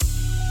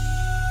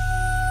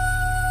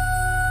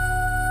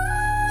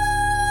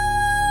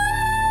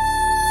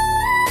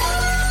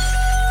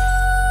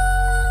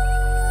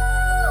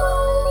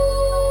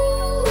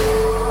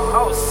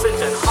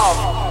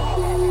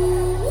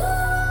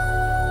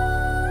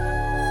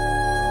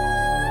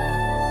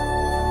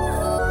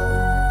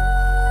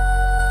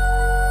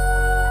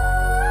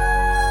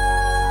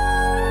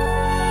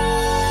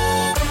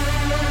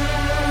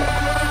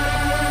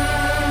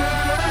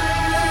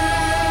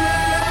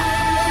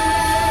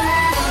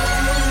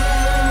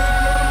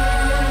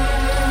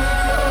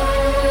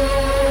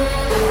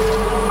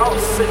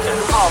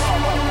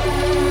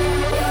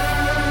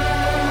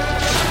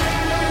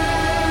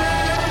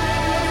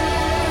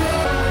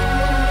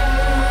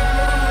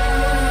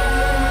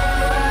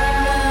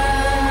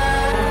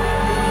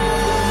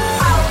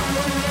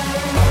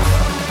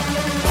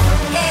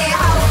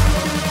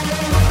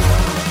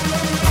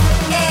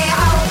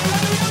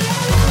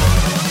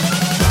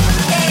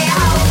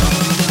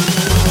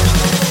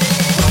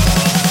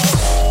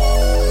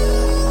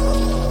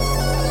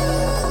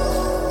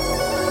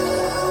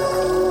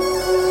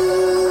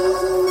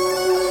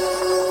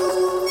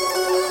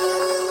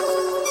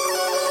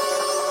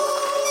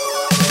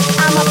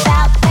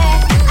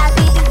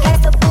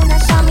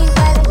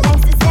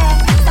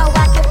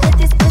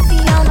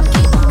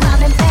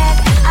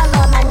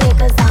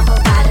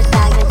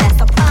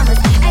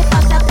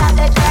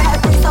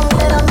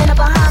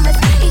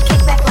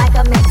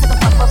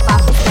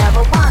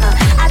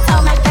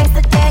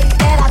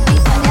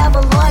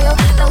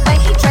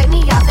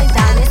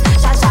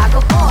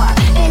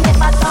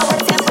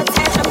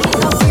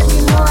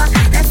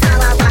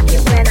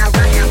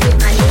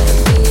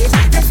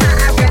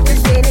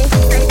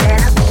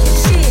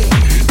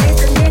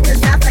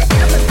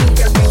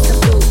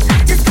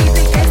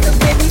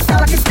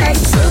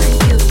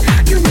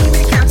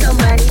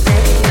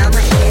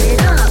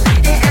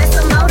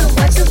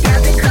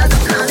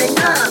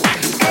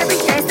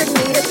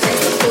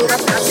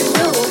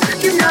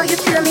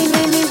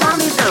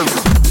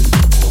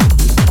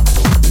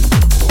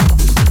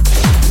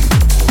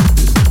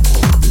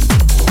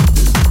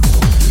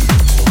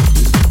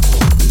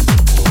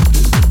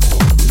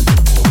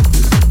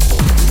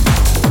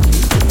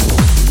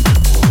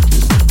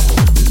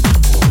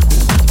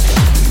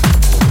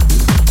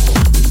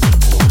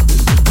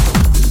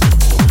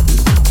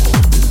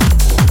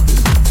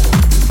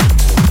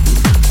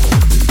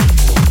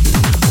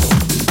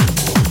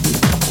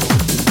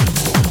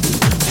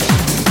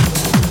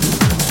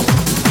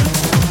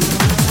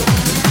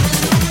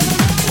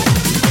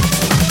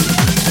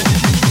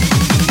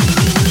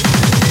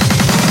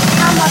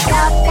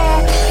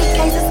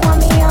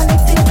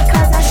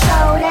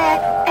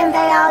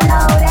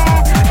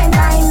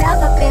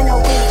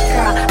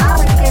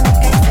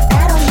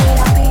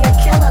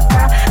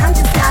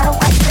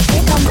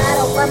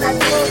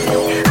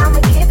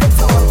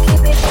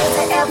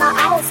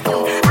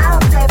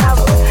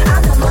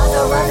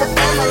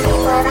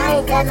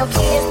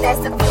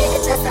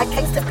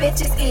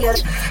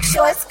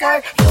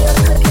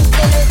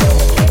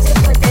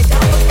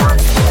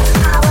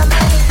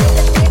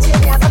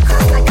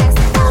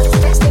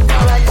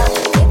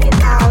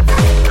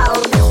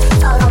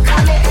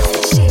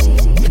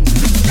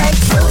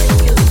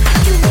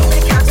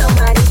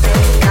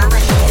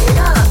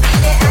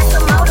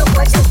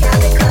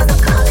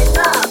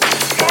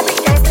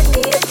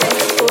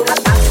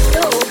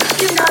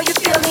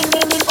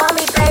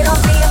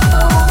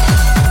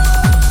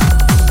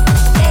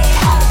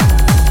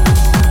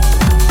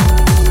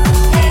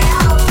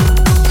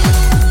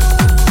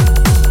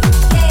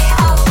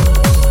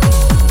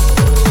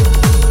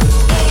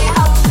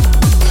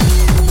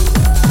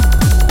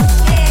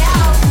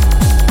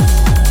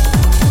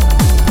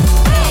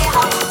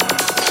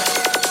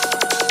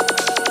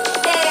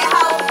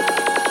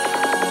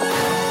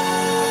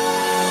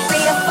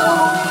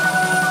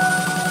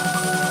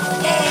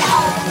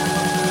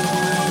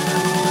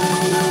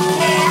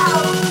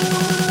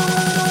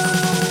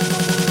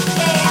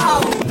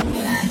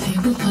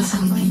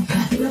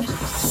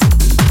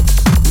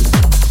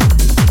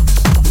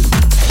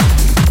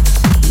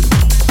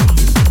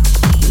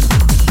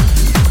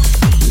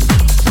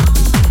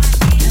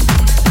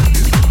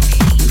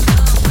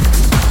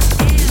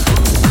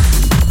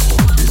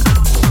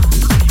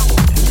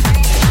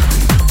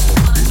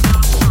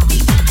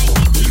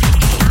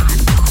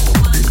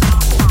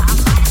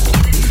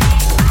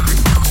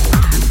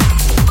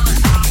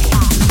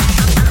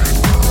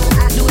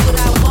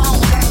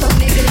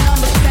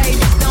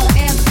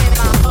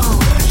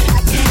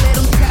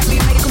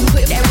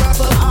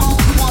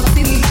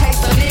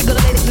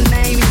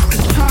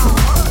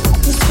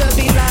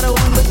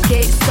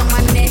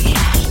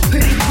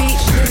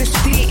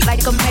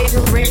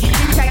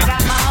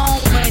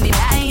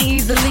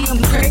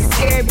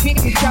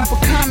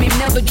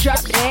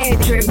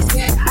trips.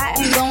 I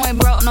ain't going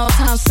broke no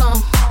time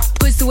soon.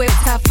 Pussy wet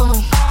typhoon.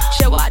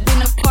 Show out in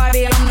the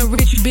party, I'm the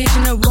rich bitch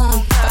in the room.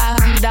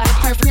 $500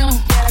 perfume,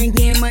 ain't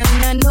getting money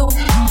nothing new.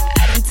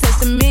 I done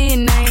touched a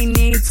million, I ain't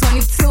need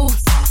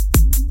 22.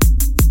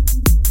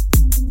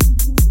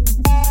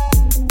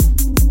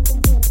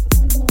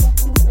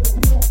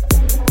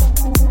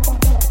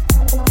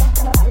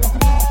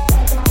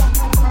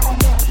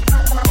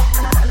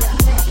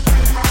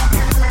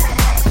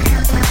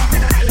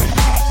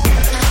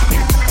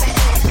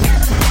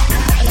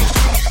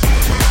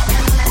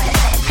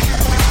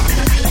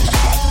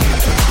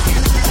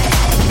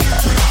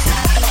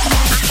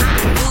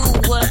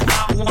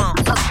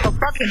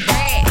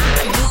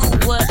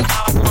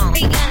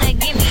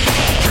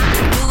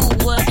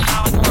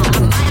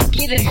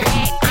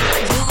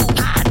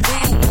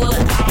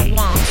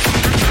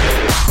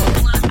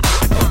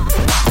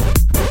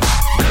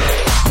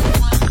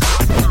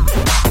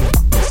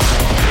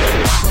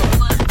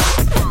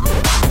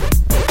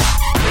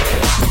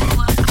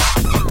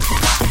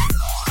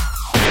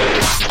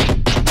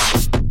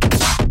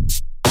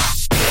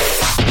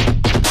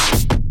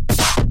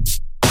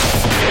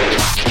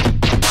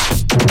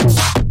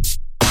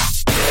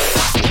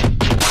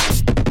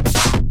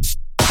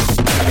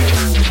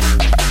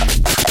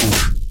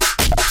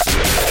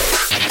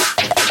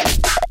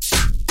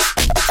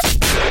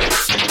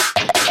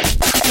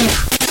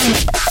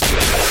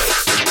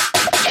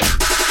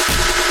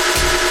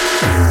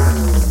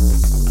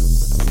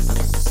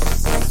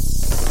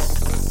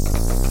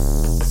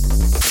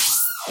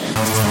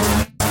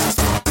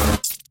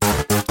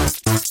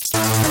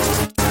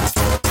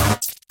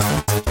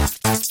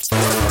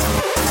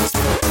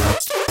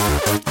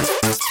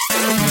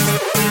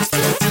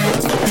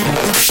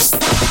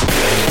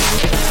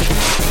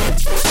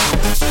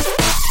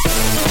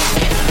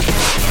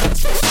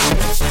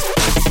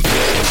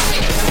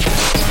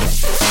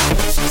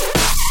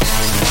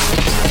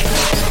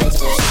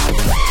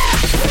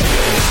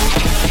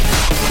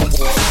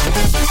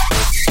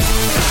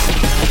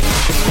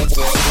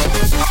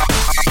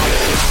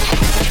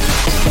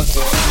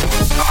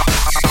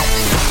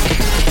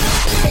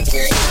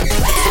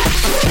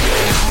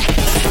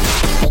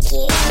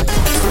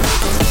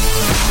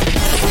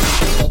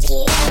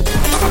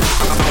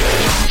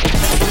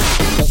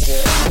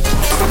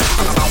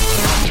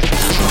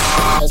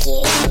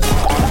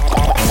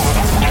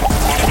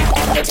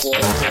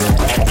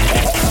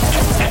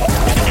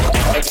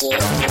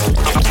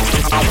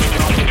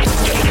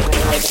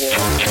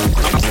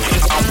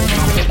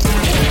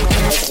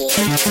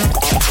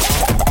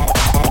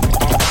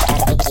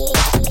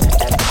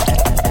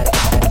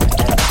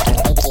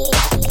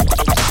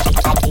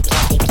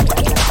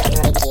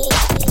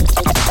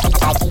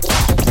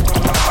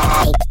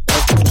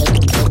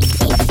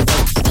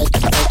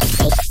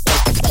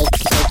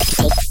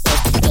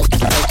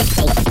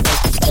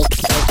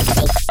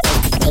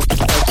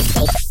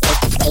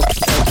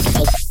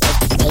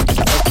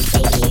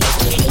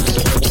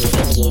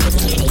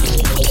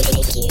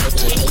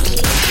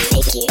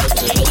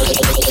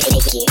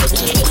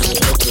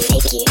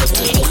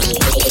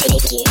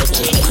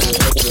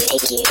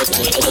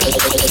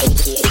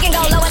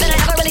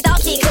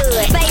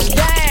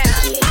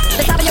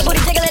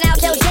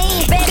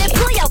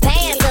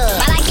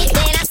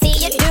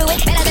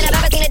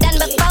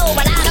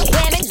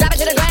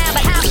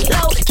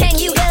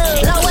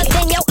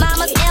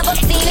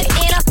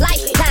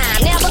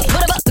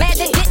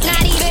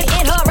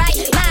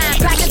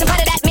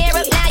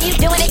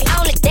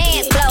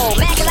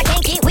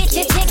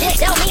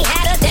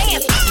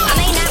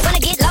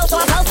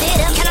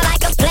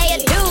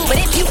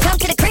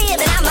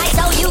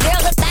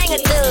 Thing or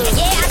two.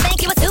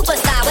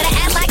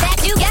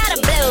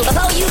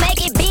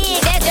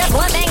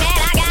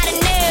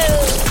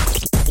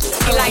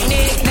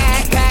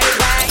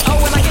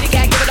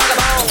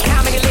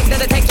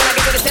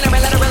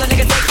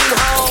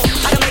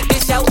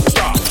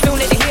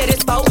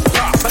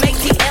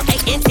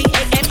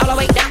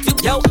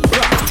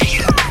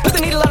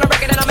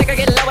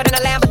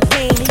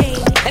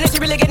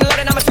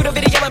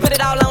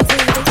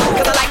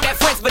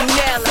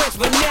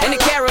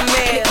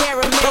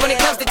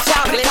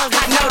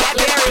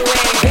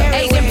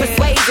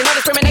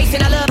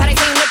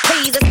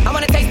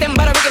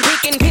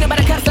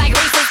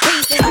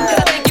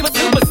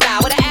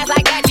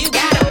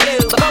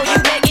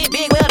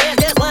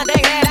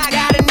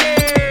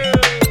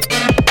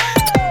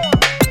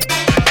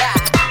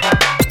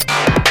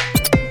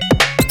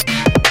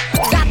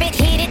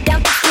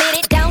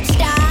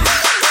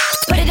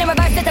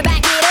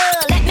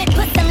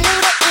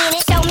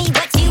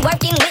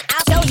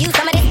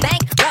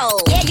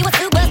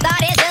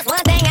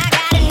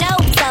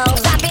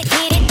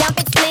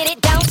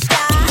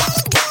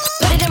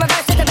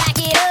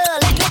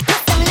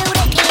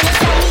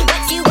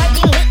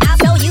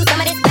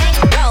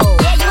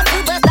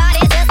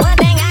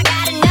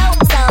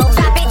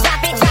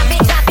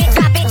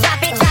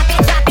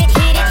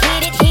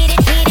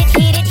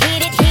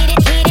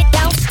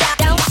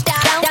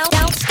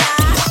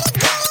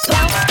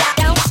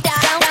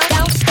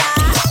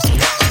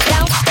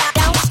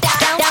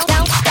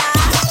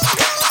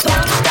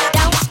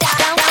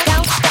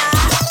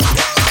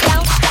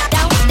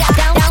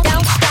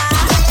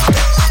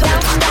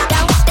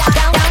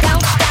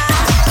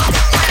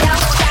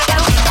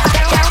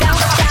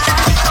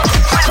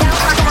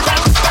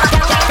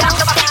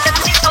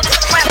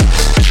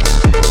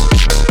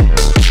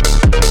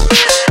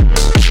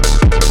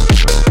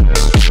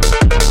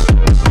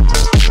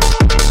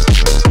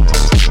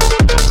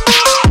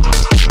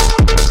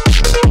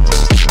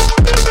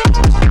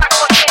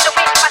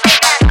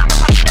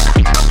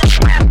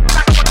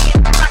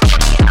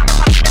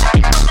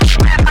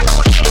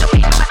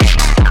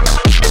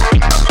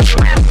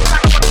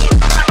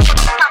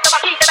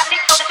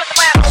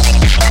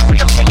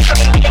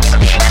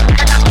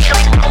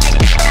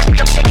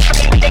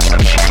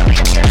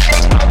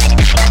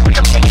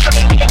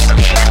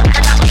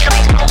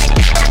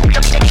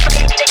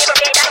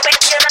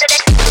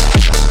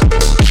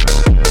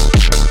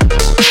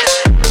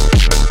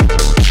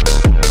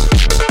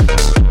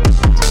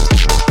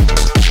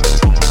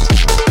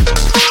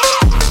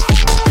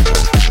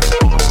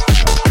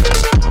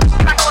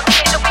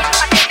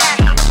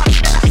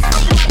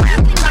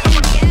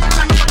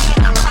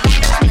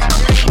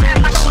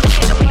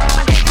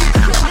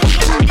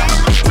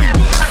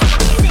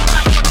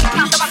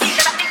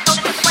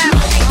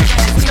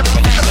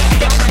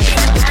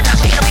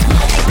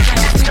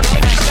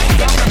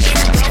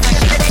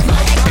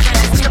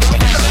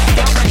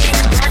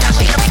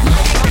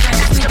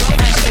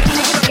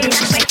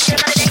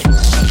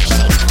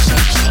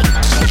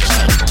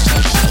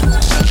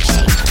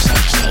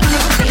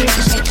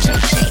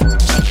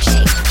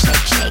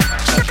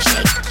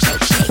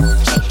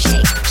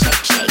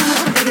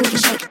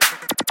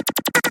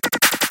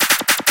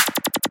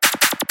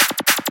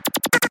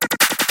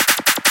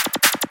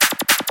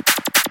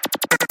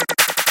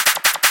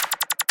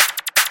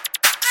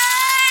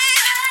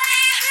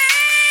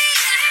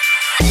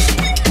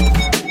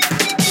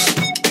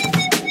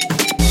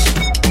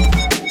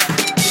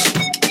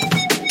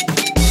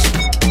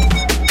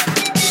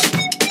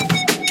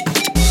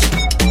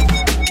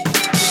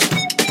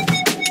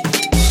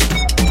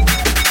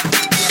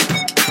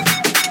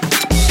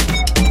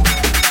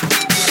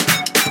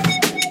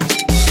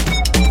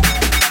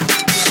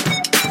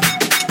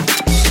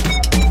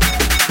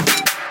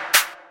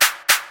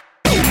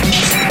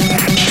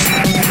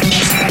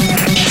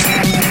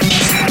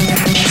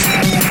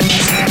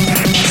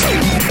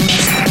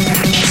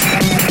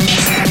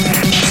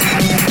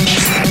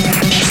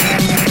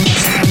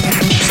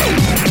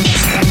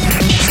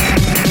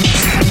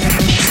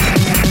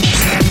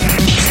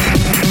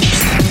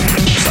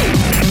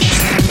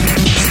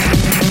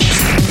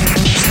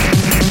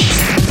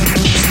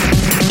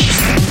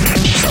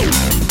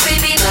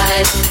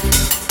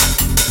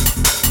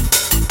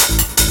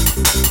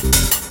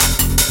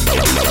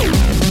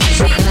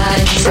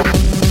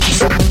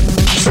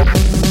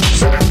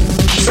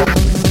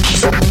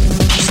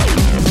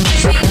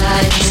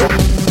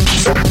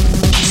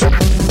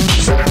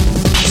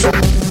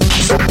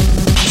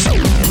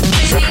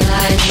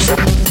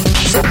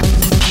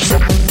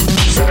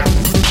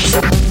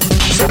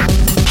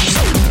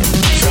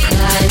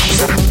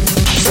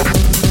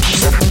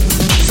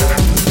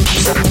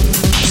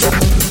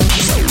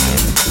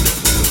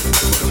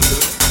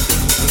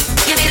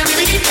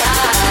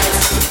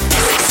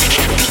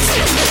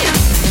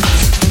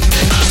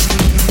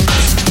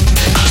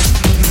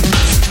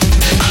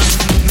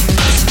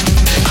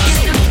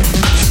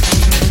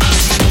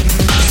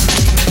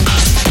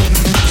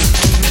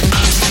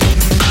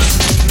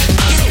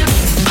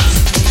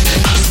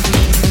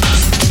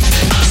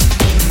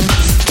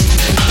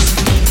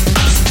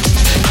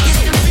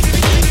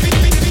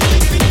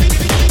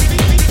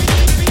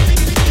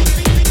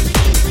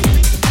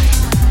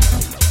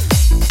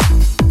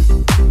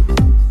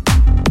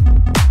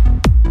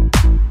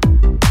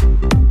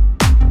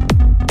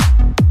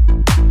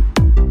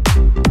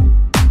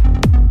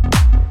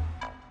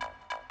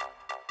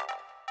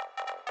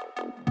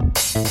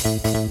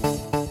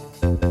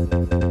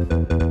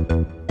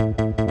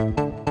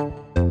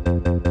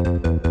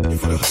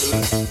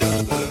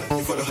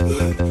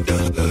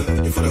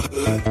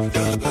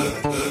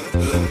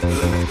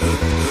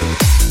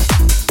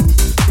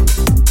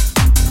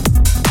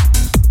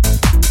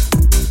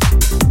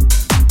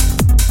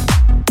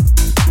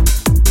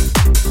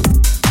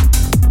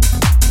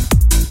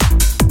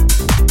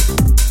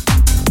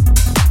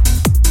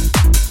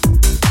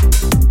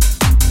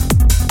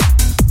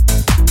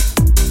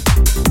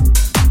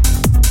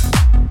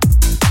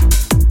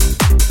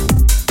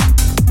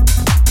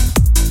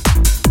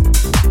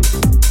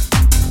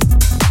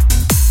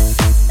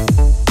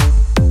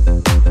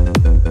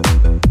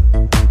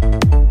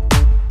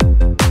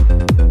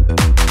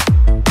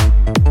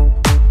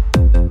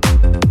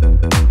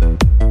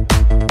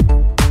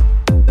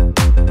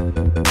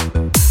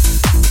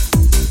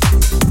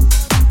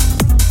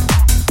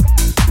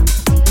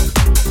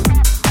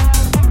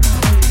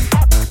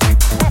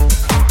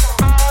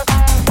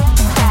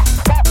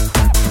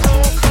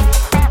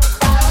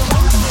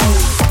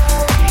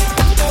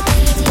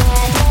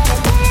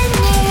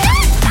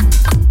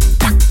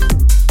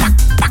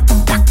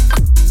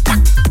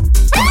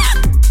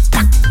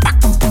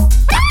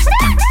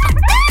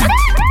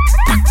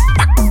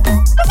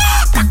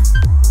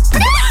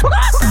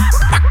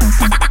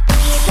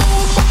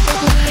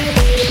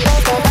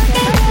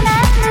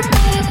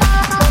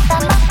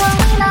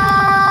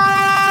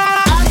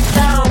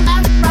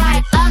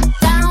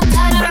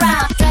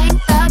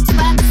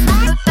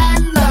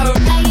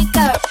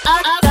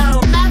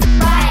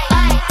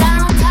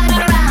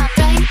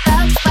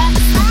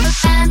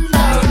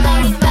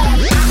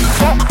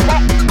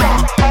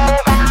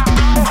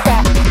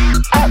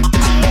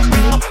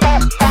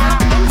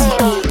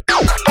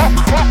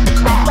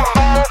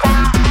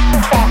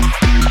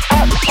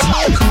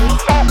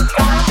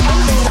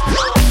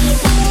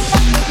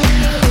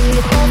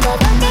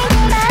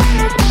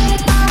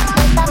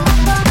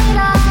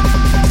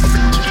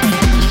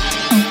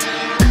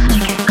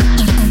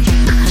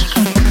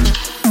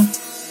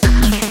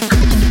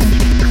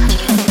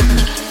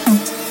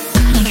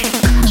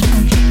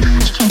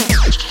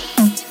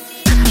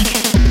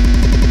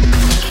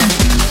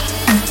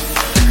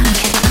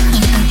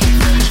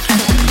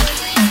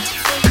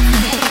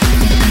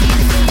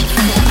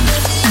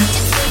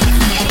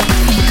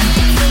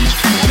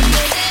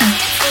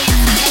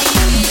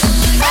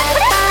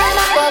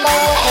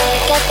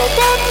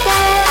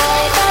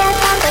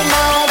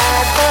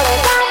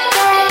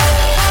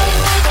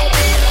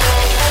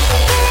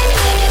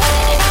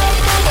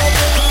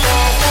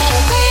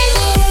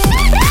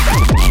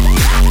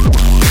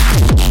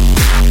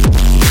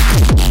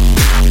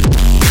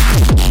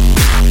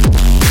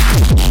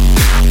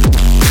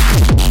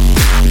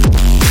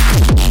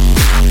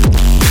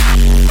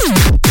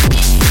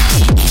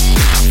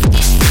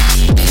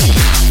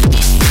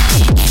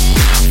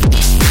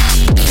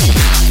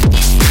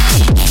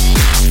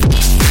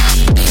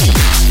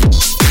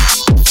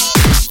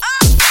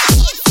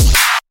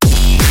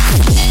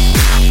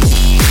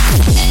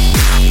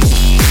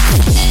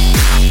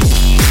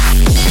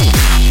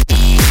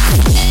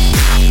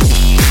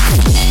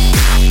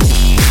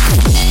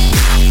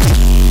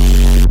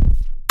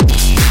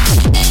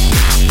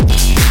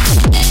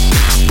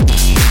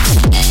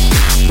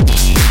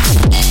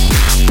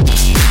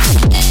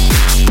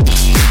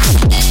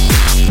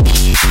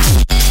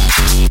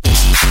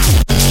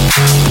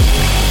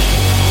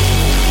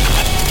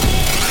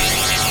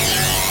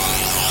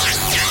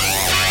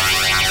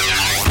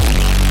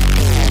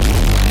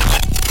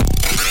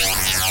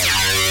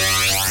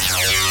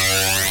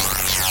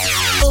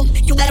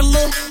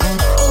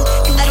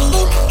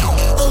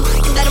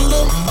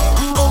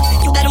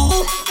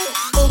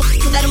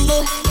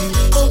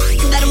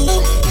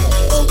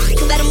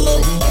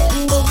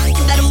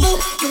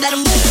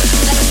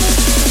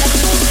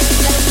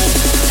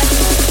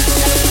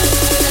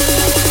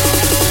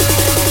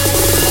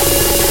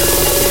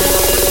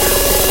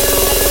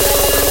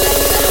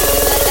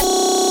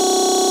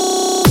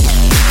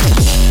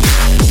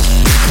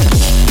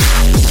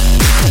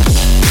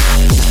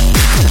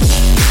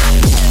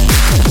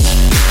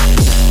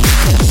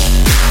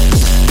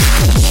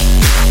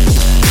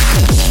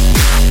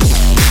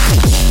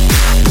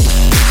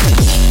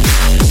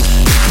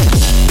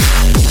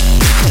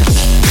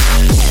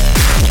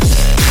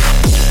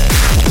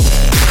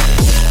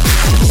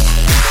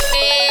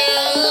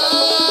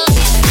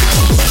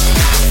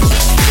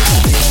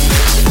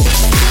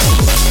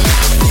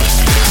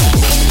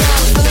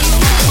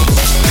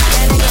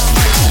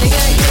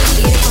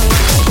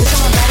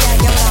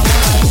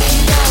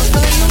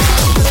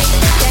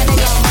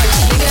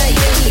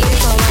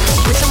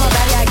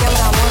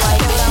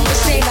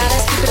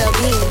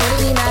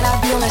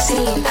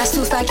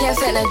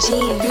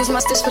 Use my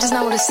stitch, but it's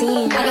not what it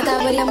seems. I got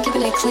that ready, I'm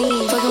keeping it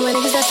clean. Fucking with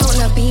niggas that's on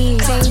the beam.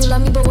 Saying you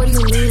love me, but what do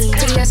you mean?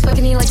 Pretty ass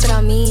fucking you like that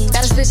I mean.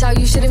 Baddest bitch out,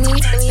 you shitting me?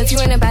 If you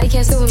ain't a bad, you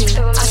can't sit with me.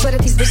 I swear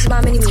that these bitches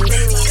my mini-me's.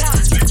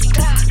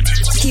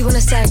 Keep on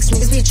the sex,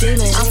 niggas be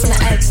dreaming. I'm from the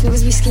X,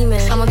 niggas be scheming.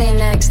 I'm on their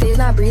necks, they's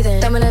not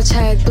breathing. Thumb in a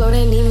check, blow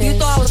their demons. You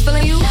thought I was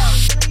feeling you?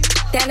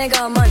 That nigga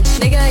a munch.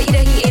 Nigga eat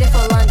it, he ate it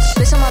for lunch.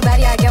 Bitch on my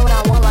body, I get what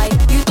I want. Like,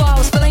 you thought I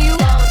was feeling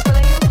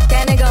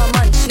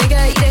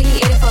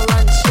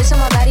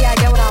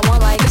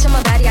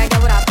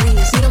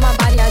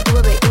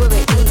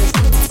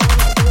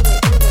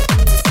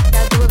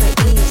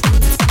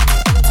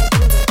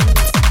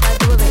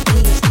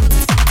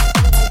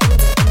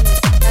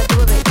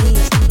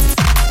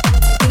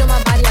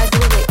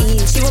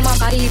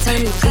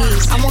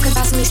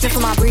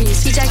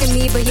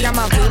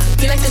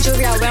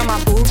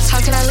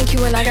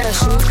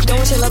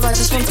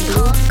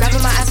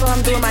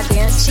I'm doing my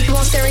dance. She keep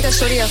on staring cause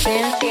shorty a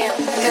fan.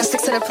 Gotta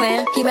stick to the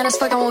plan. He mad as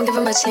fuck, I won't give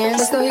him a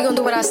chance. But still he gon'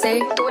 do what I say.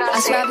 I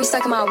swear I be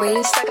stuck in my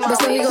ways. But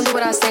still he gon' do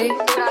what I say.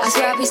 I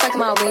swear I be stuck in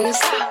my ways.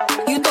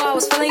 You thought I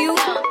was feeling you?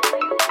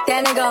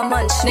 That nigga a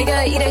munch.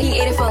 Nigga eat it, he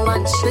ate it for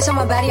lunch. Bitch, I'm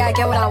a baddie, I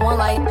get what I want.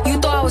 Like, you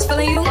thought I was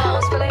feeling you?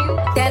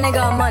 That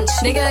nigga a munch.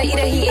 Nigga eat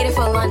it, he ate it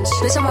for lunch.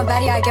 Bitch, I'm a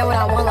baddie, I get what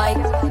I want.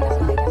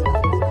 Like,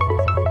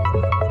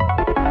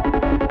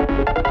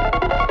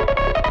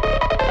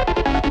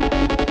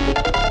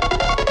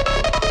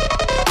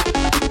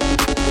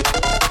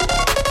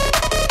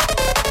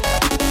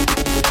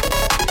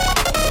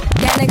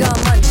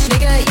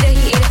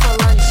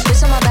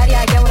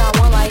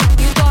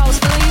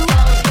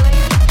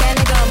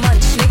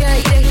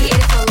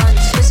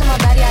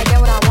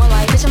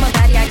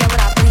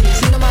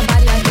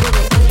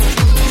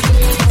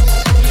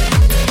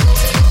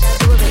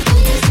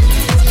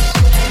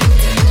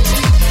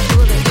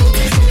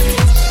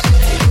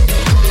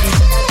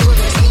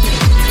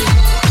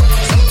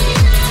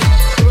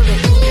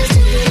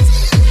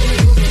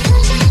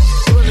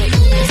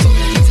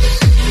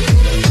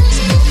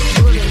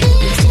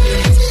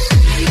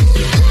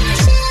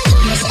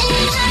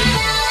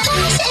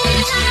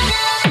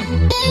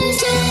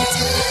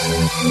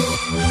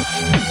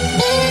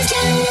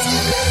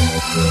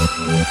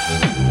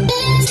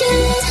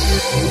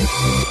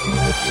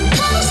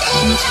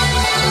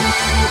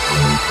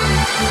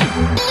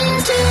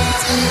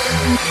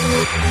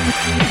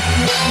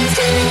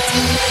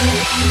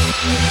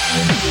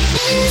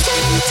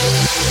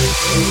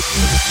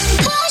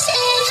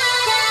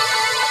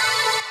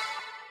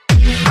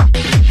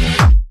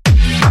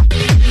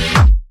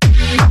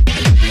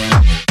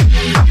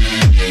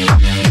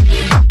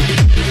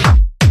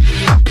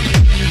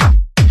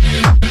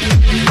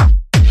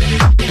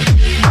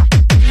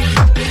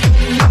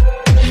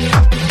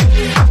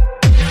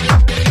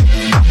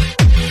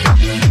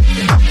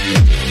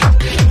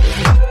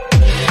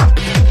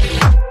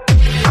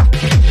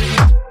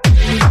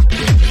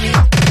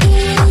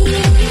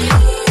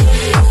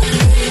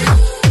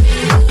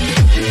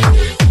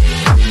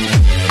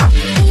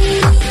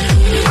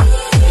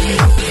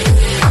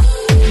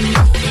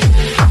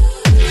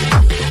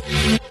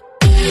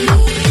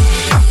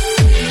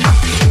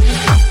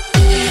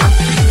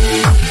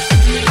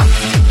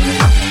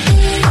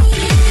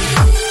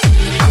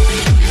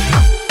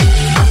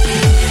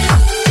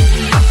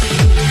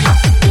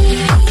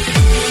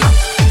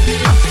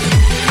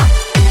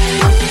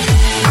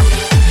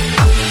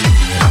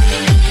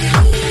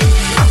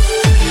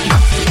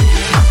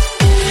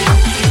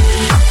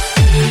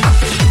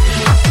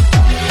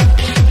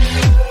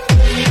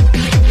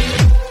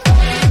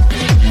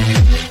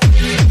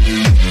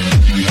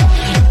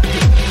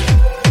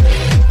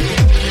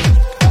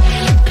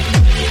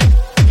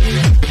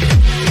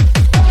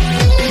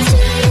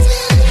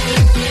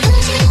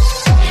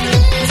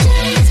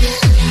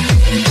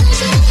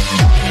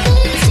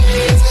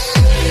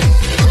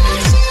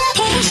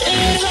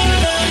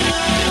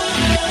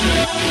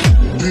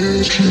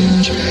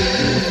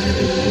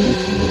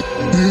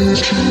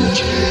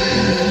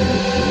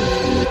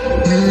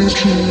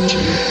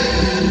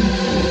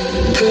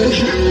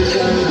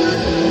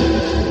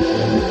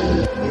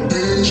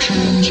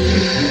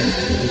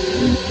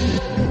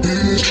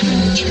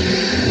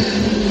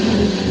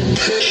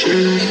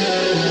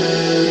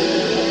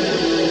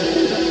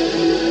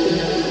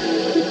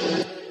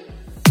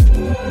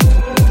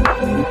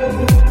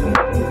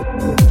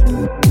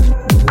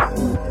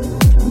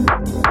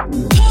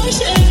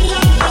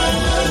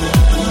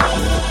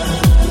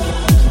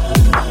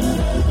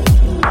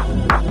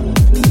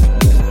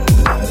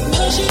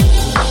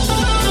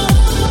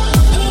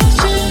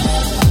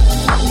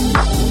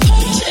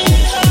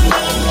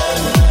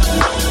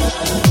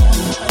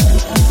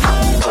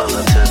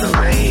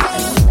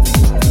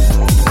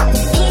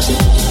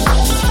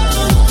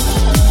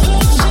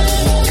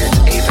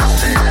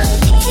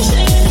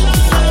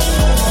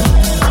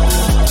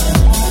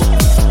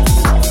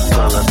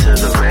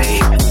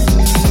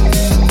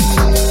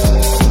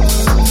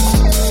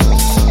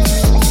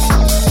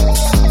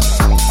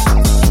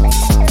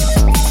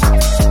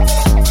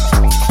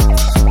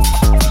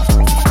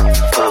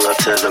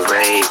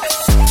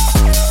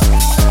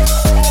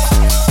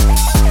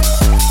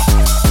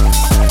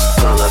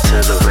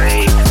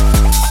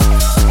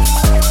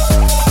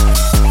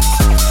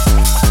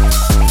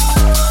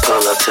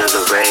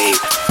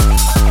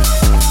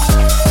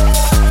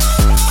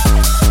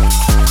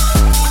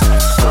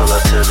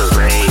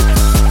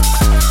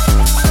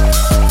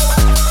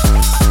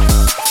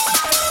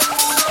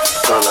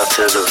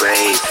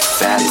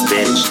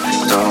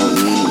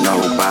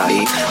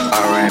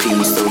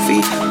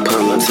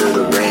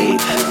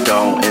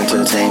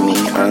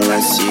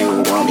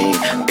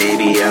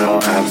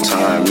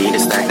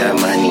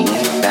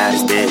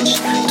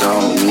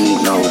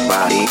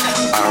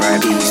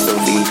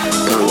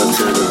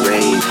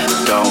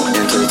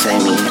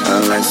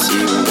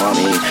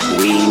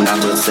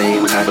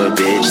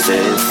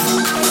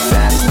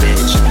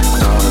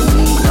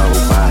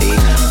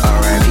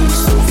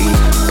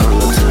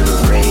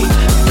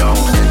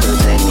 Don't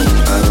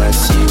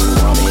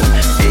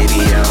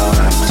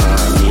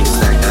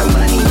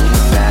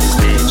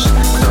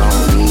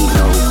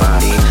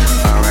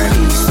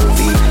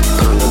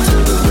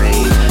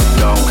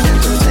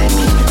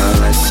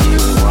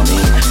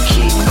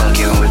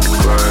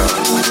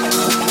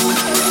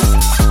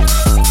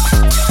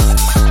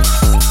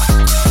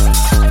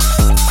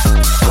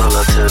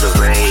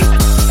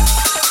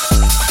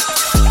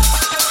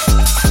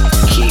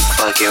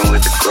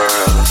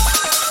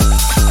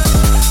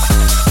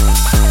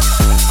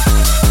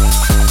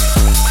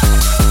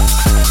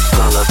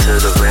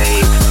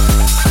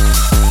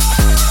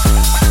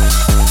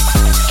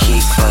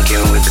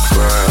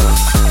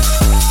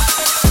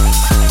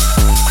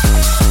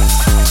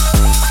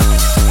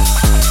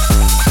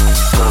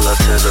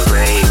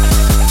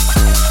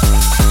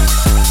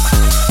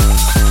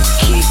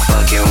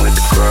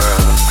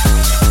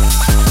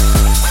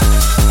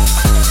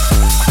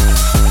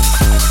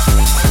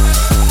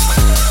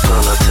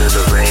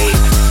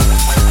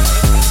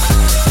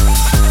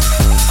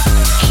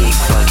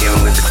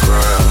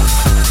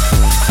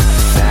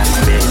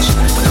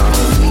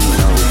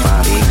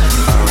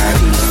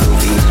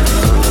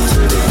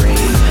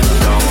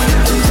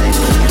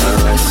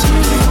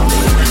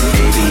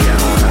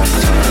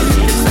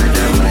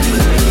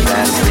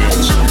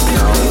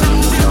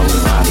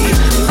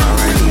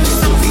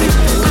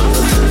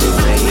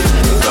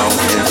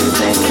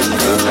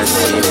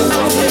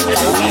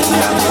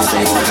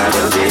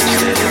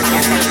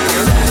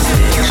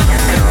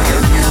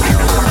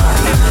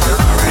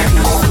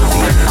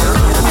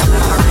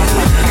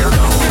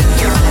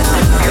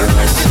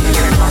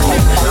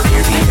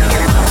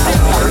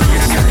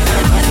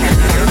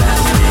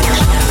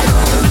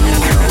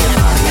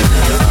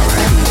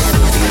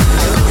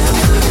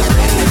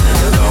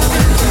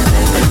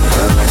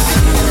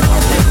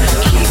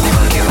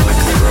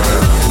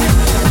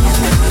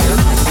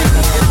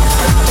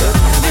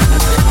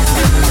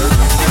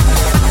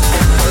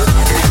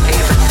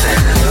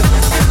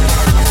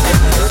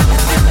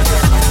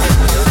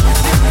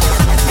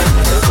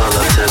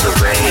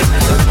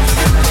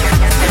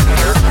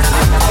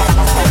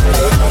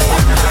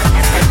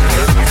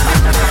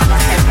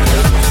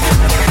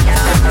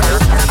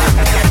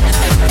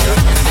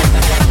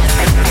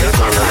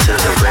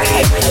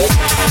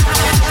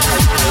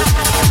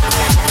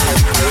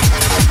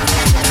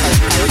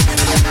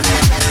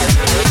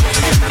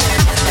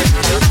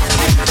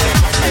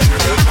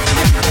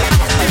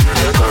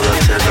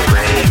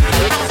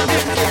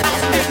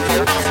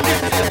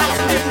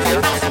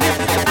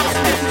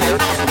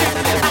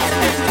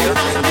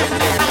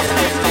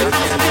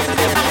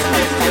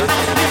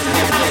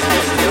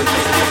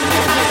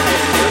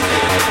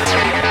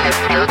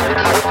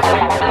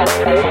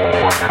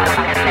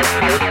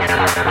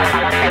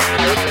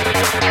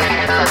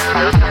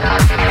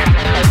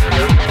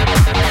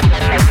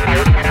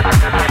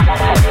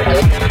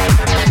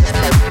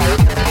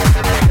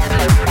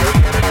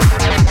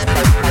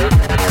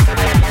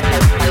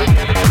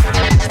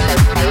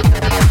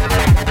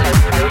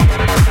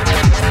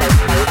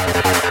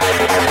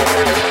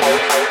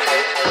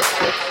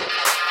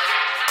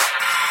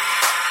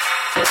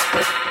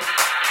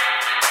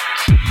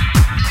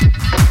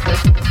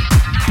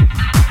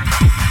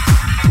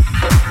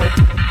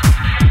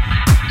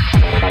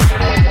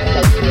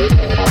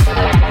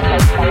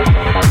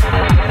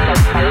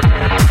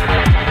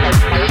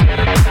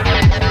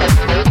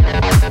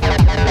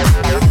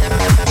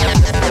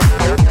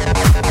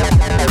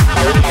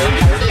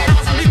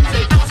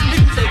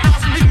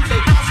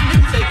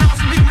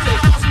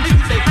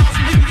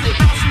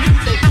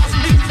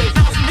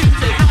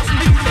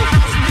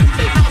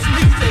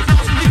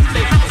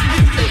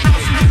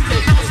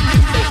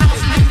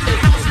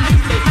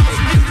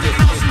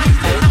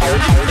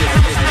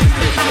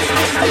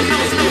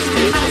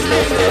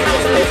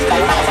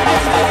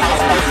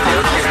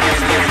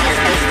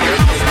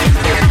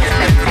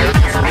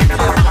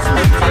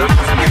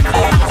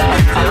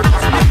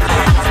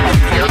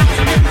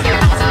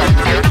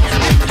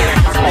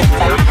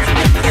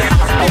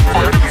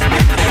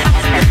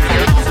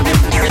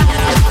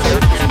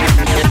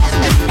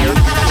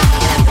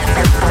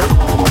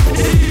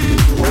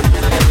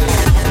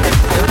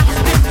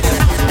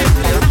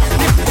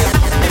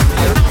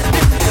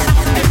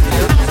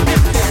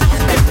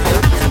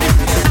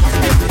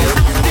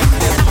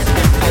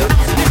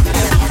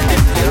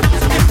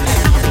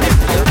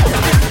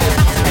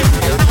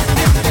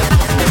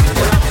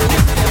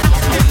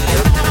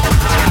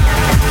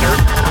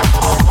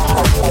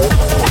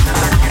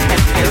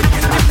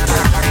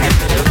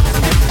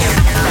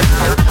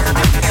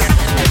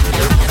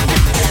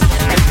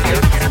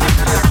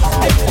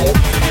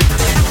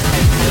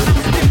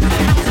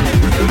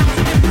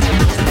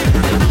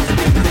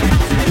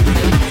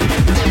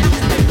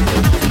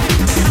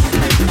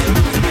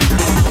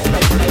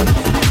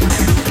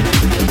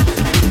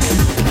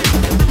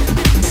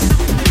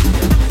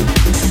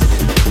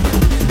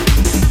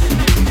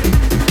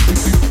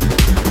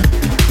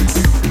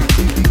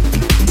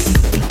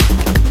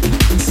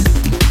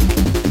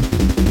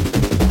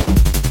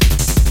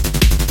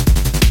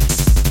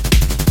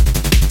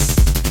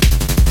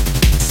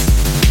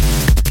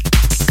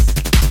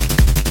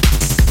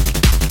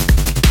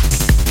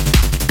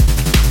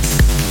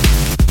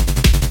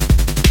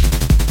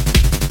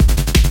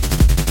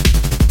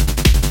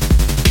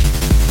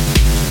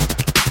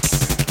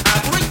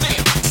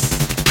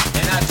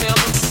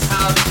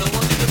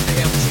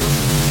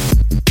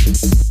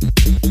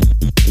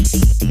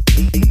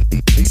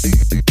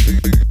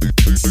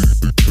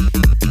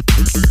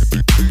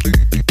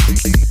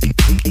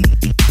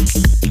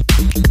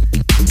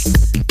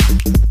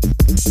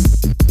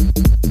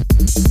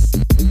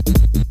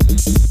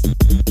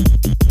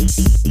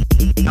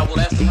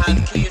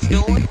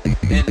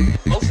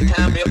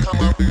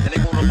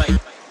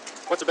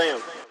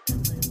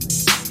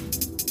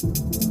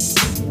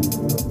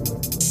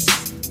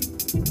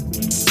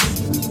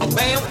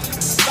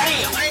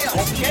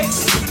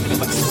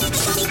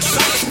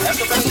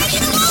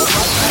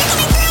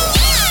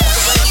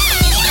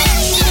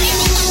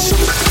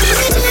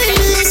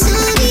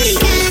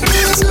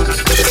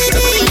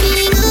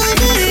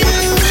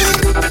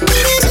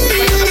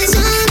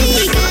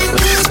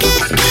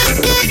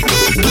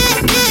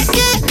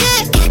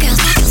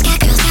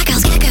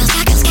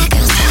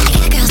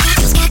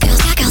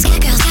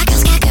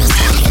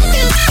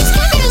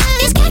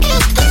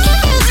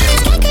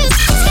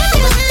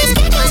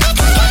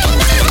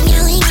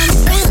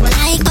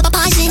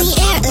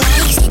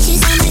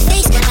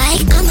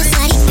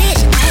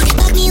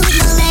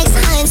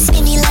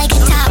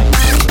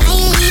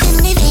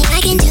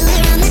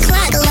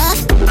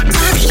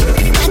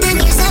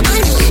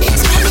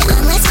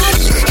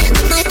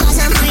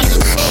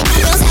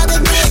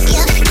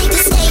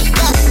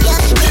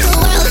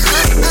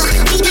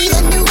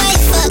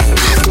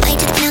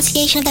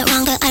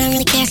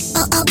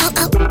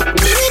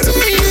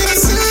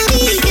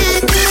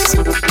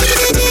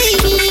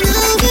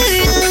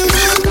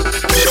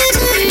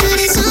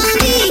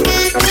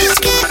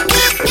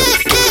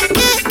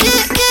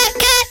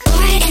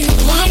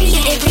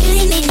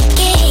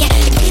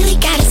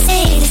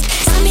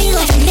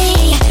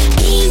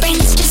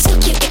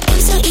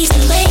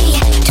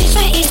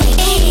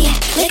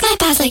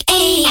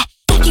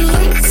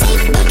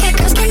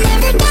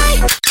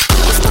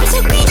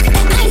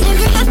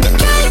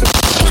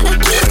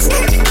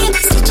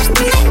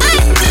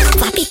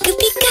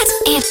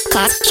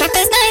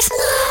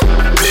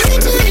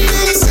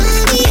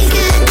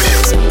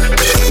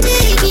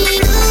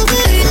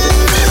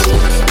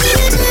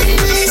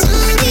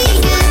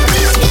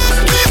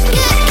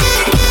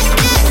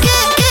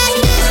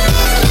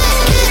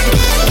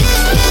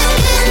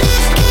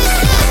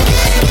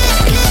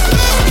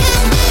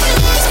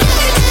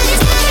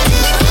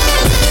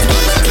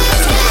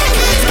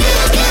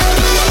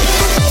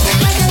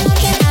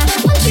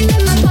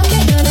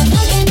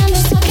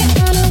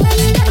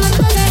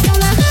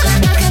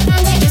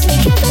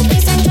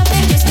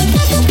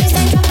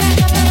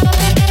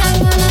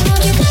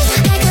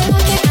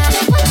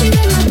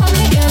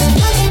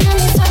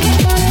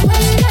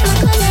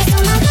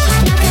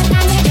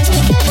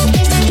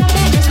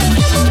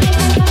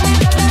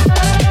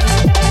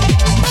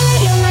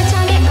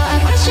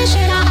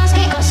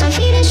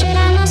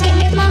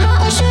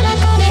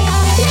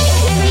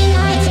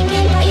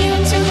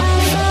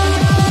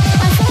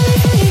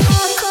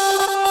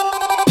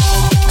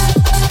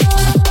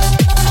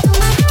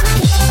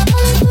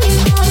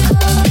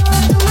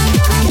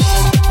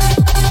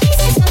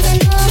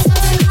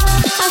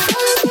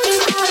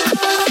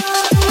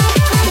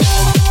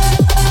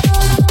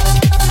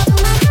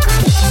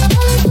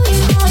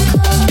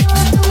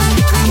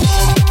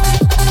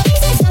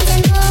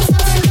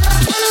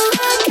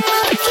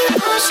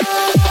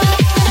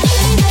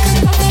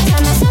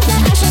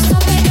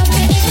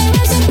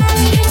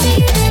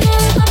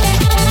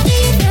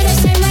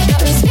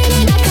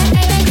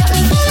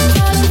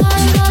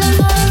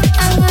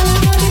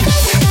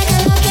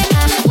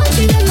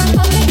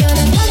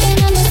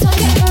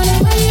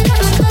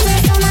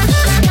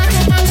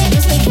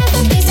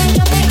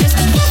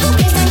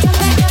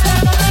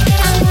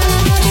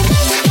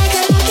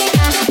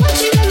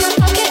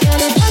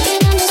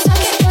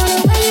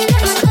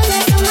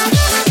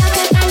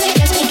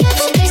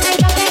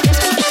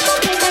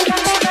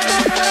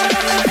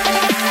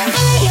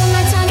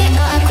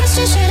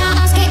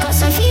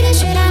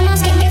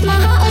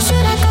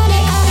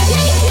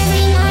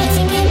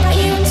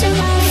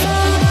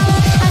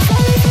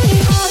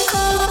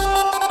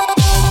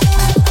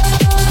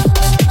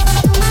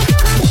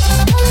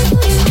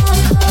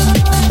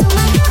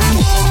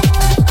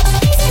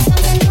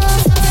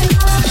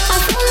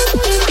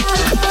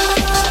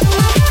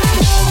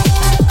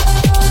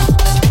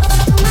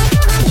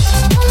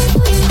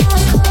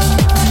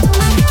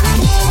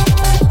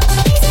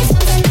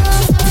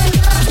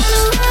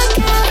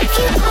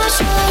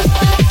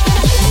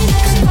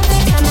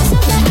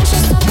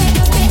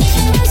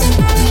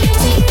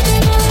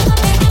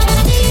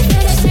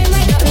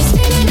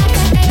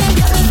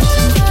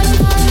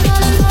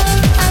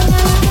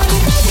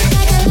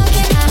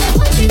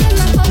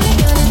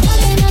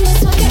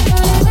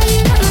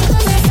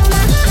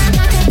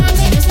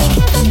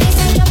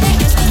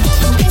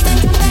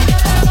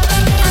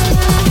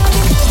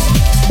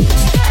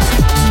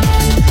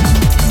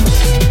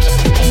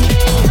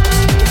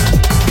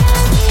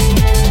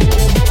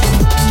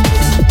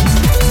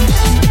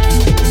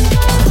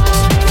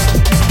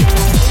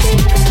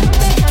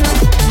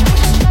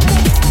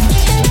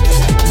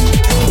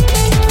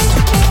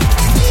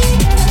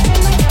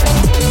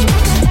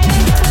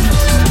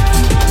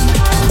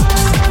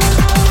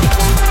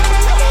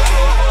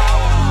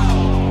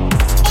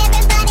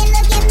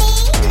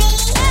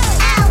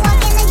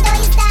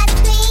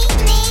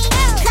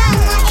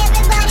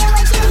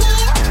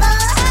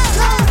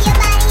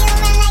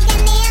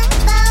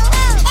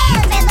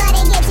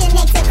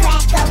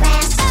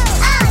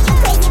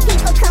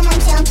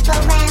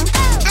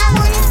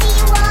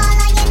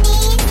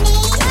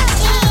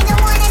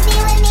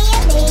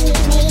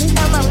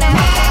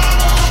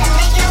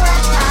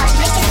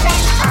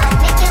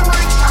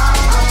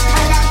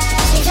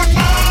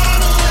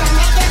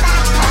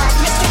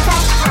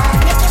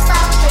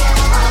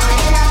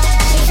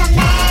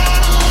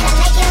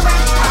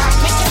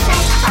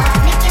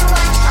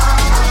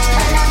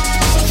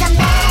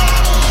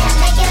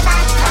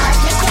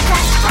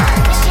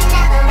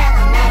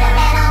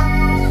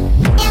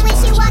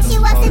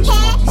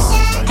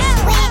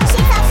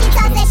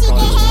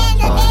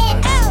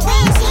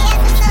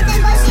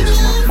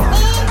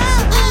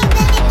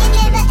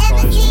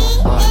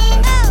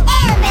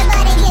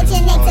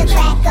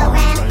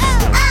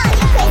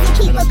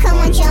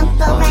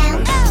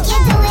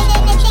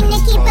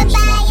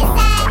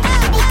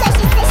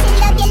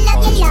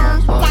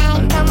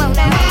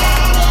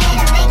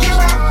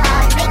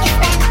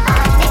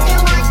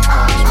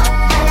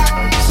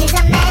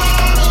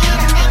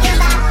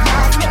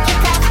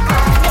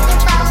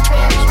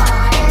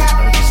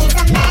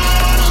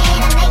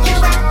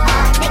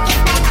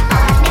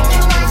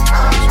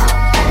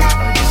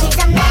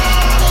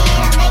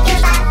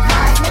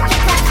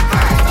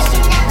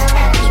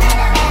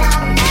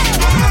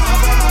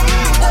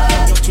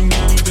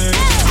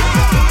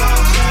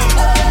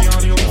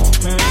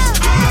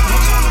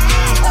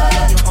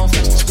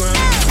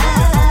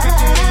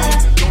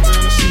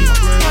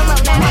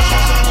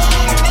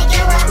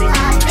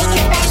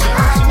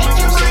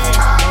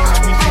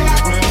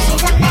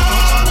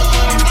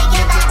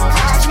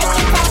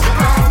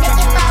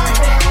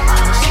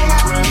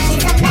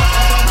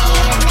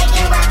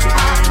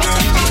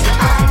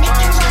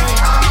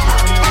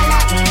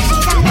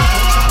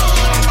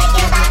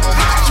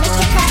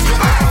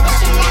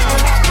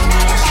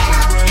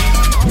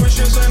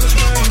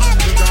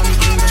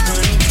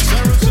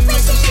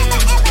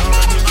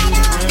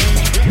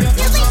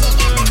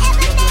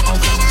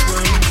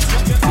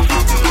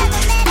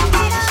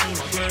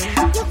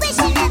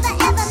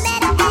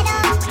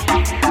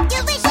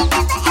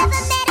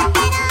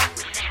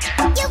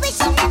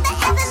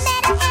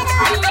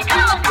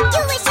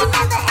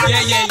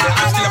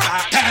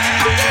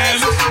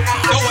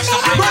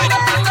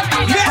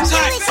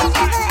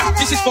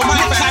for my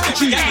type of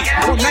cheese.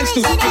 From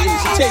Mansfield, you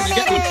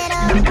get me?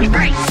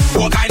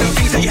 What kind of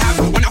things that you have?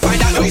 When I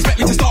find out, don't expect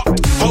me to stop.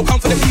 I'll come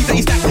for the peas that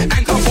you stack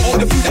and come for all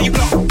the food that you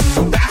block.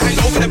 Better hand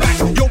over the back.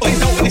 Your boys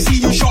don't want to see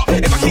you shot.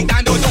 If I kick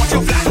down door, don't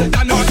you're flat.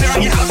 Damn, no, I'll clear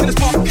out your house in the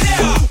spot.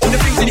 All the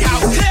things in your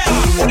house.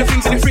 All the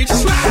things in the fridge.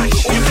 Smash.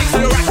 All your things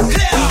in the rack.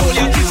 All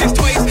your kids'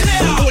 toys.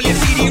 All your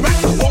CD rack.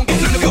 Won't get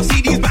none of your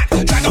CDs back.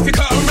 Drag off your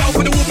curtain rail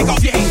for the walkie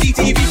off your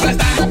HDTV flash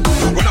down.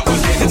 Run up on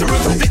stairs into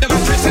room. Flip the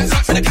mattress and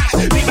search for the cash.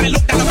 Make me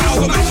look down the barrel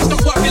of a match.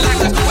 Stop working like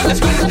that's not what the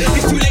splash.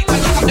 It's too late to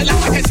lock up the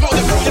latch. I can smell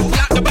the room. Just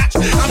pull out the batch.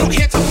 I'm not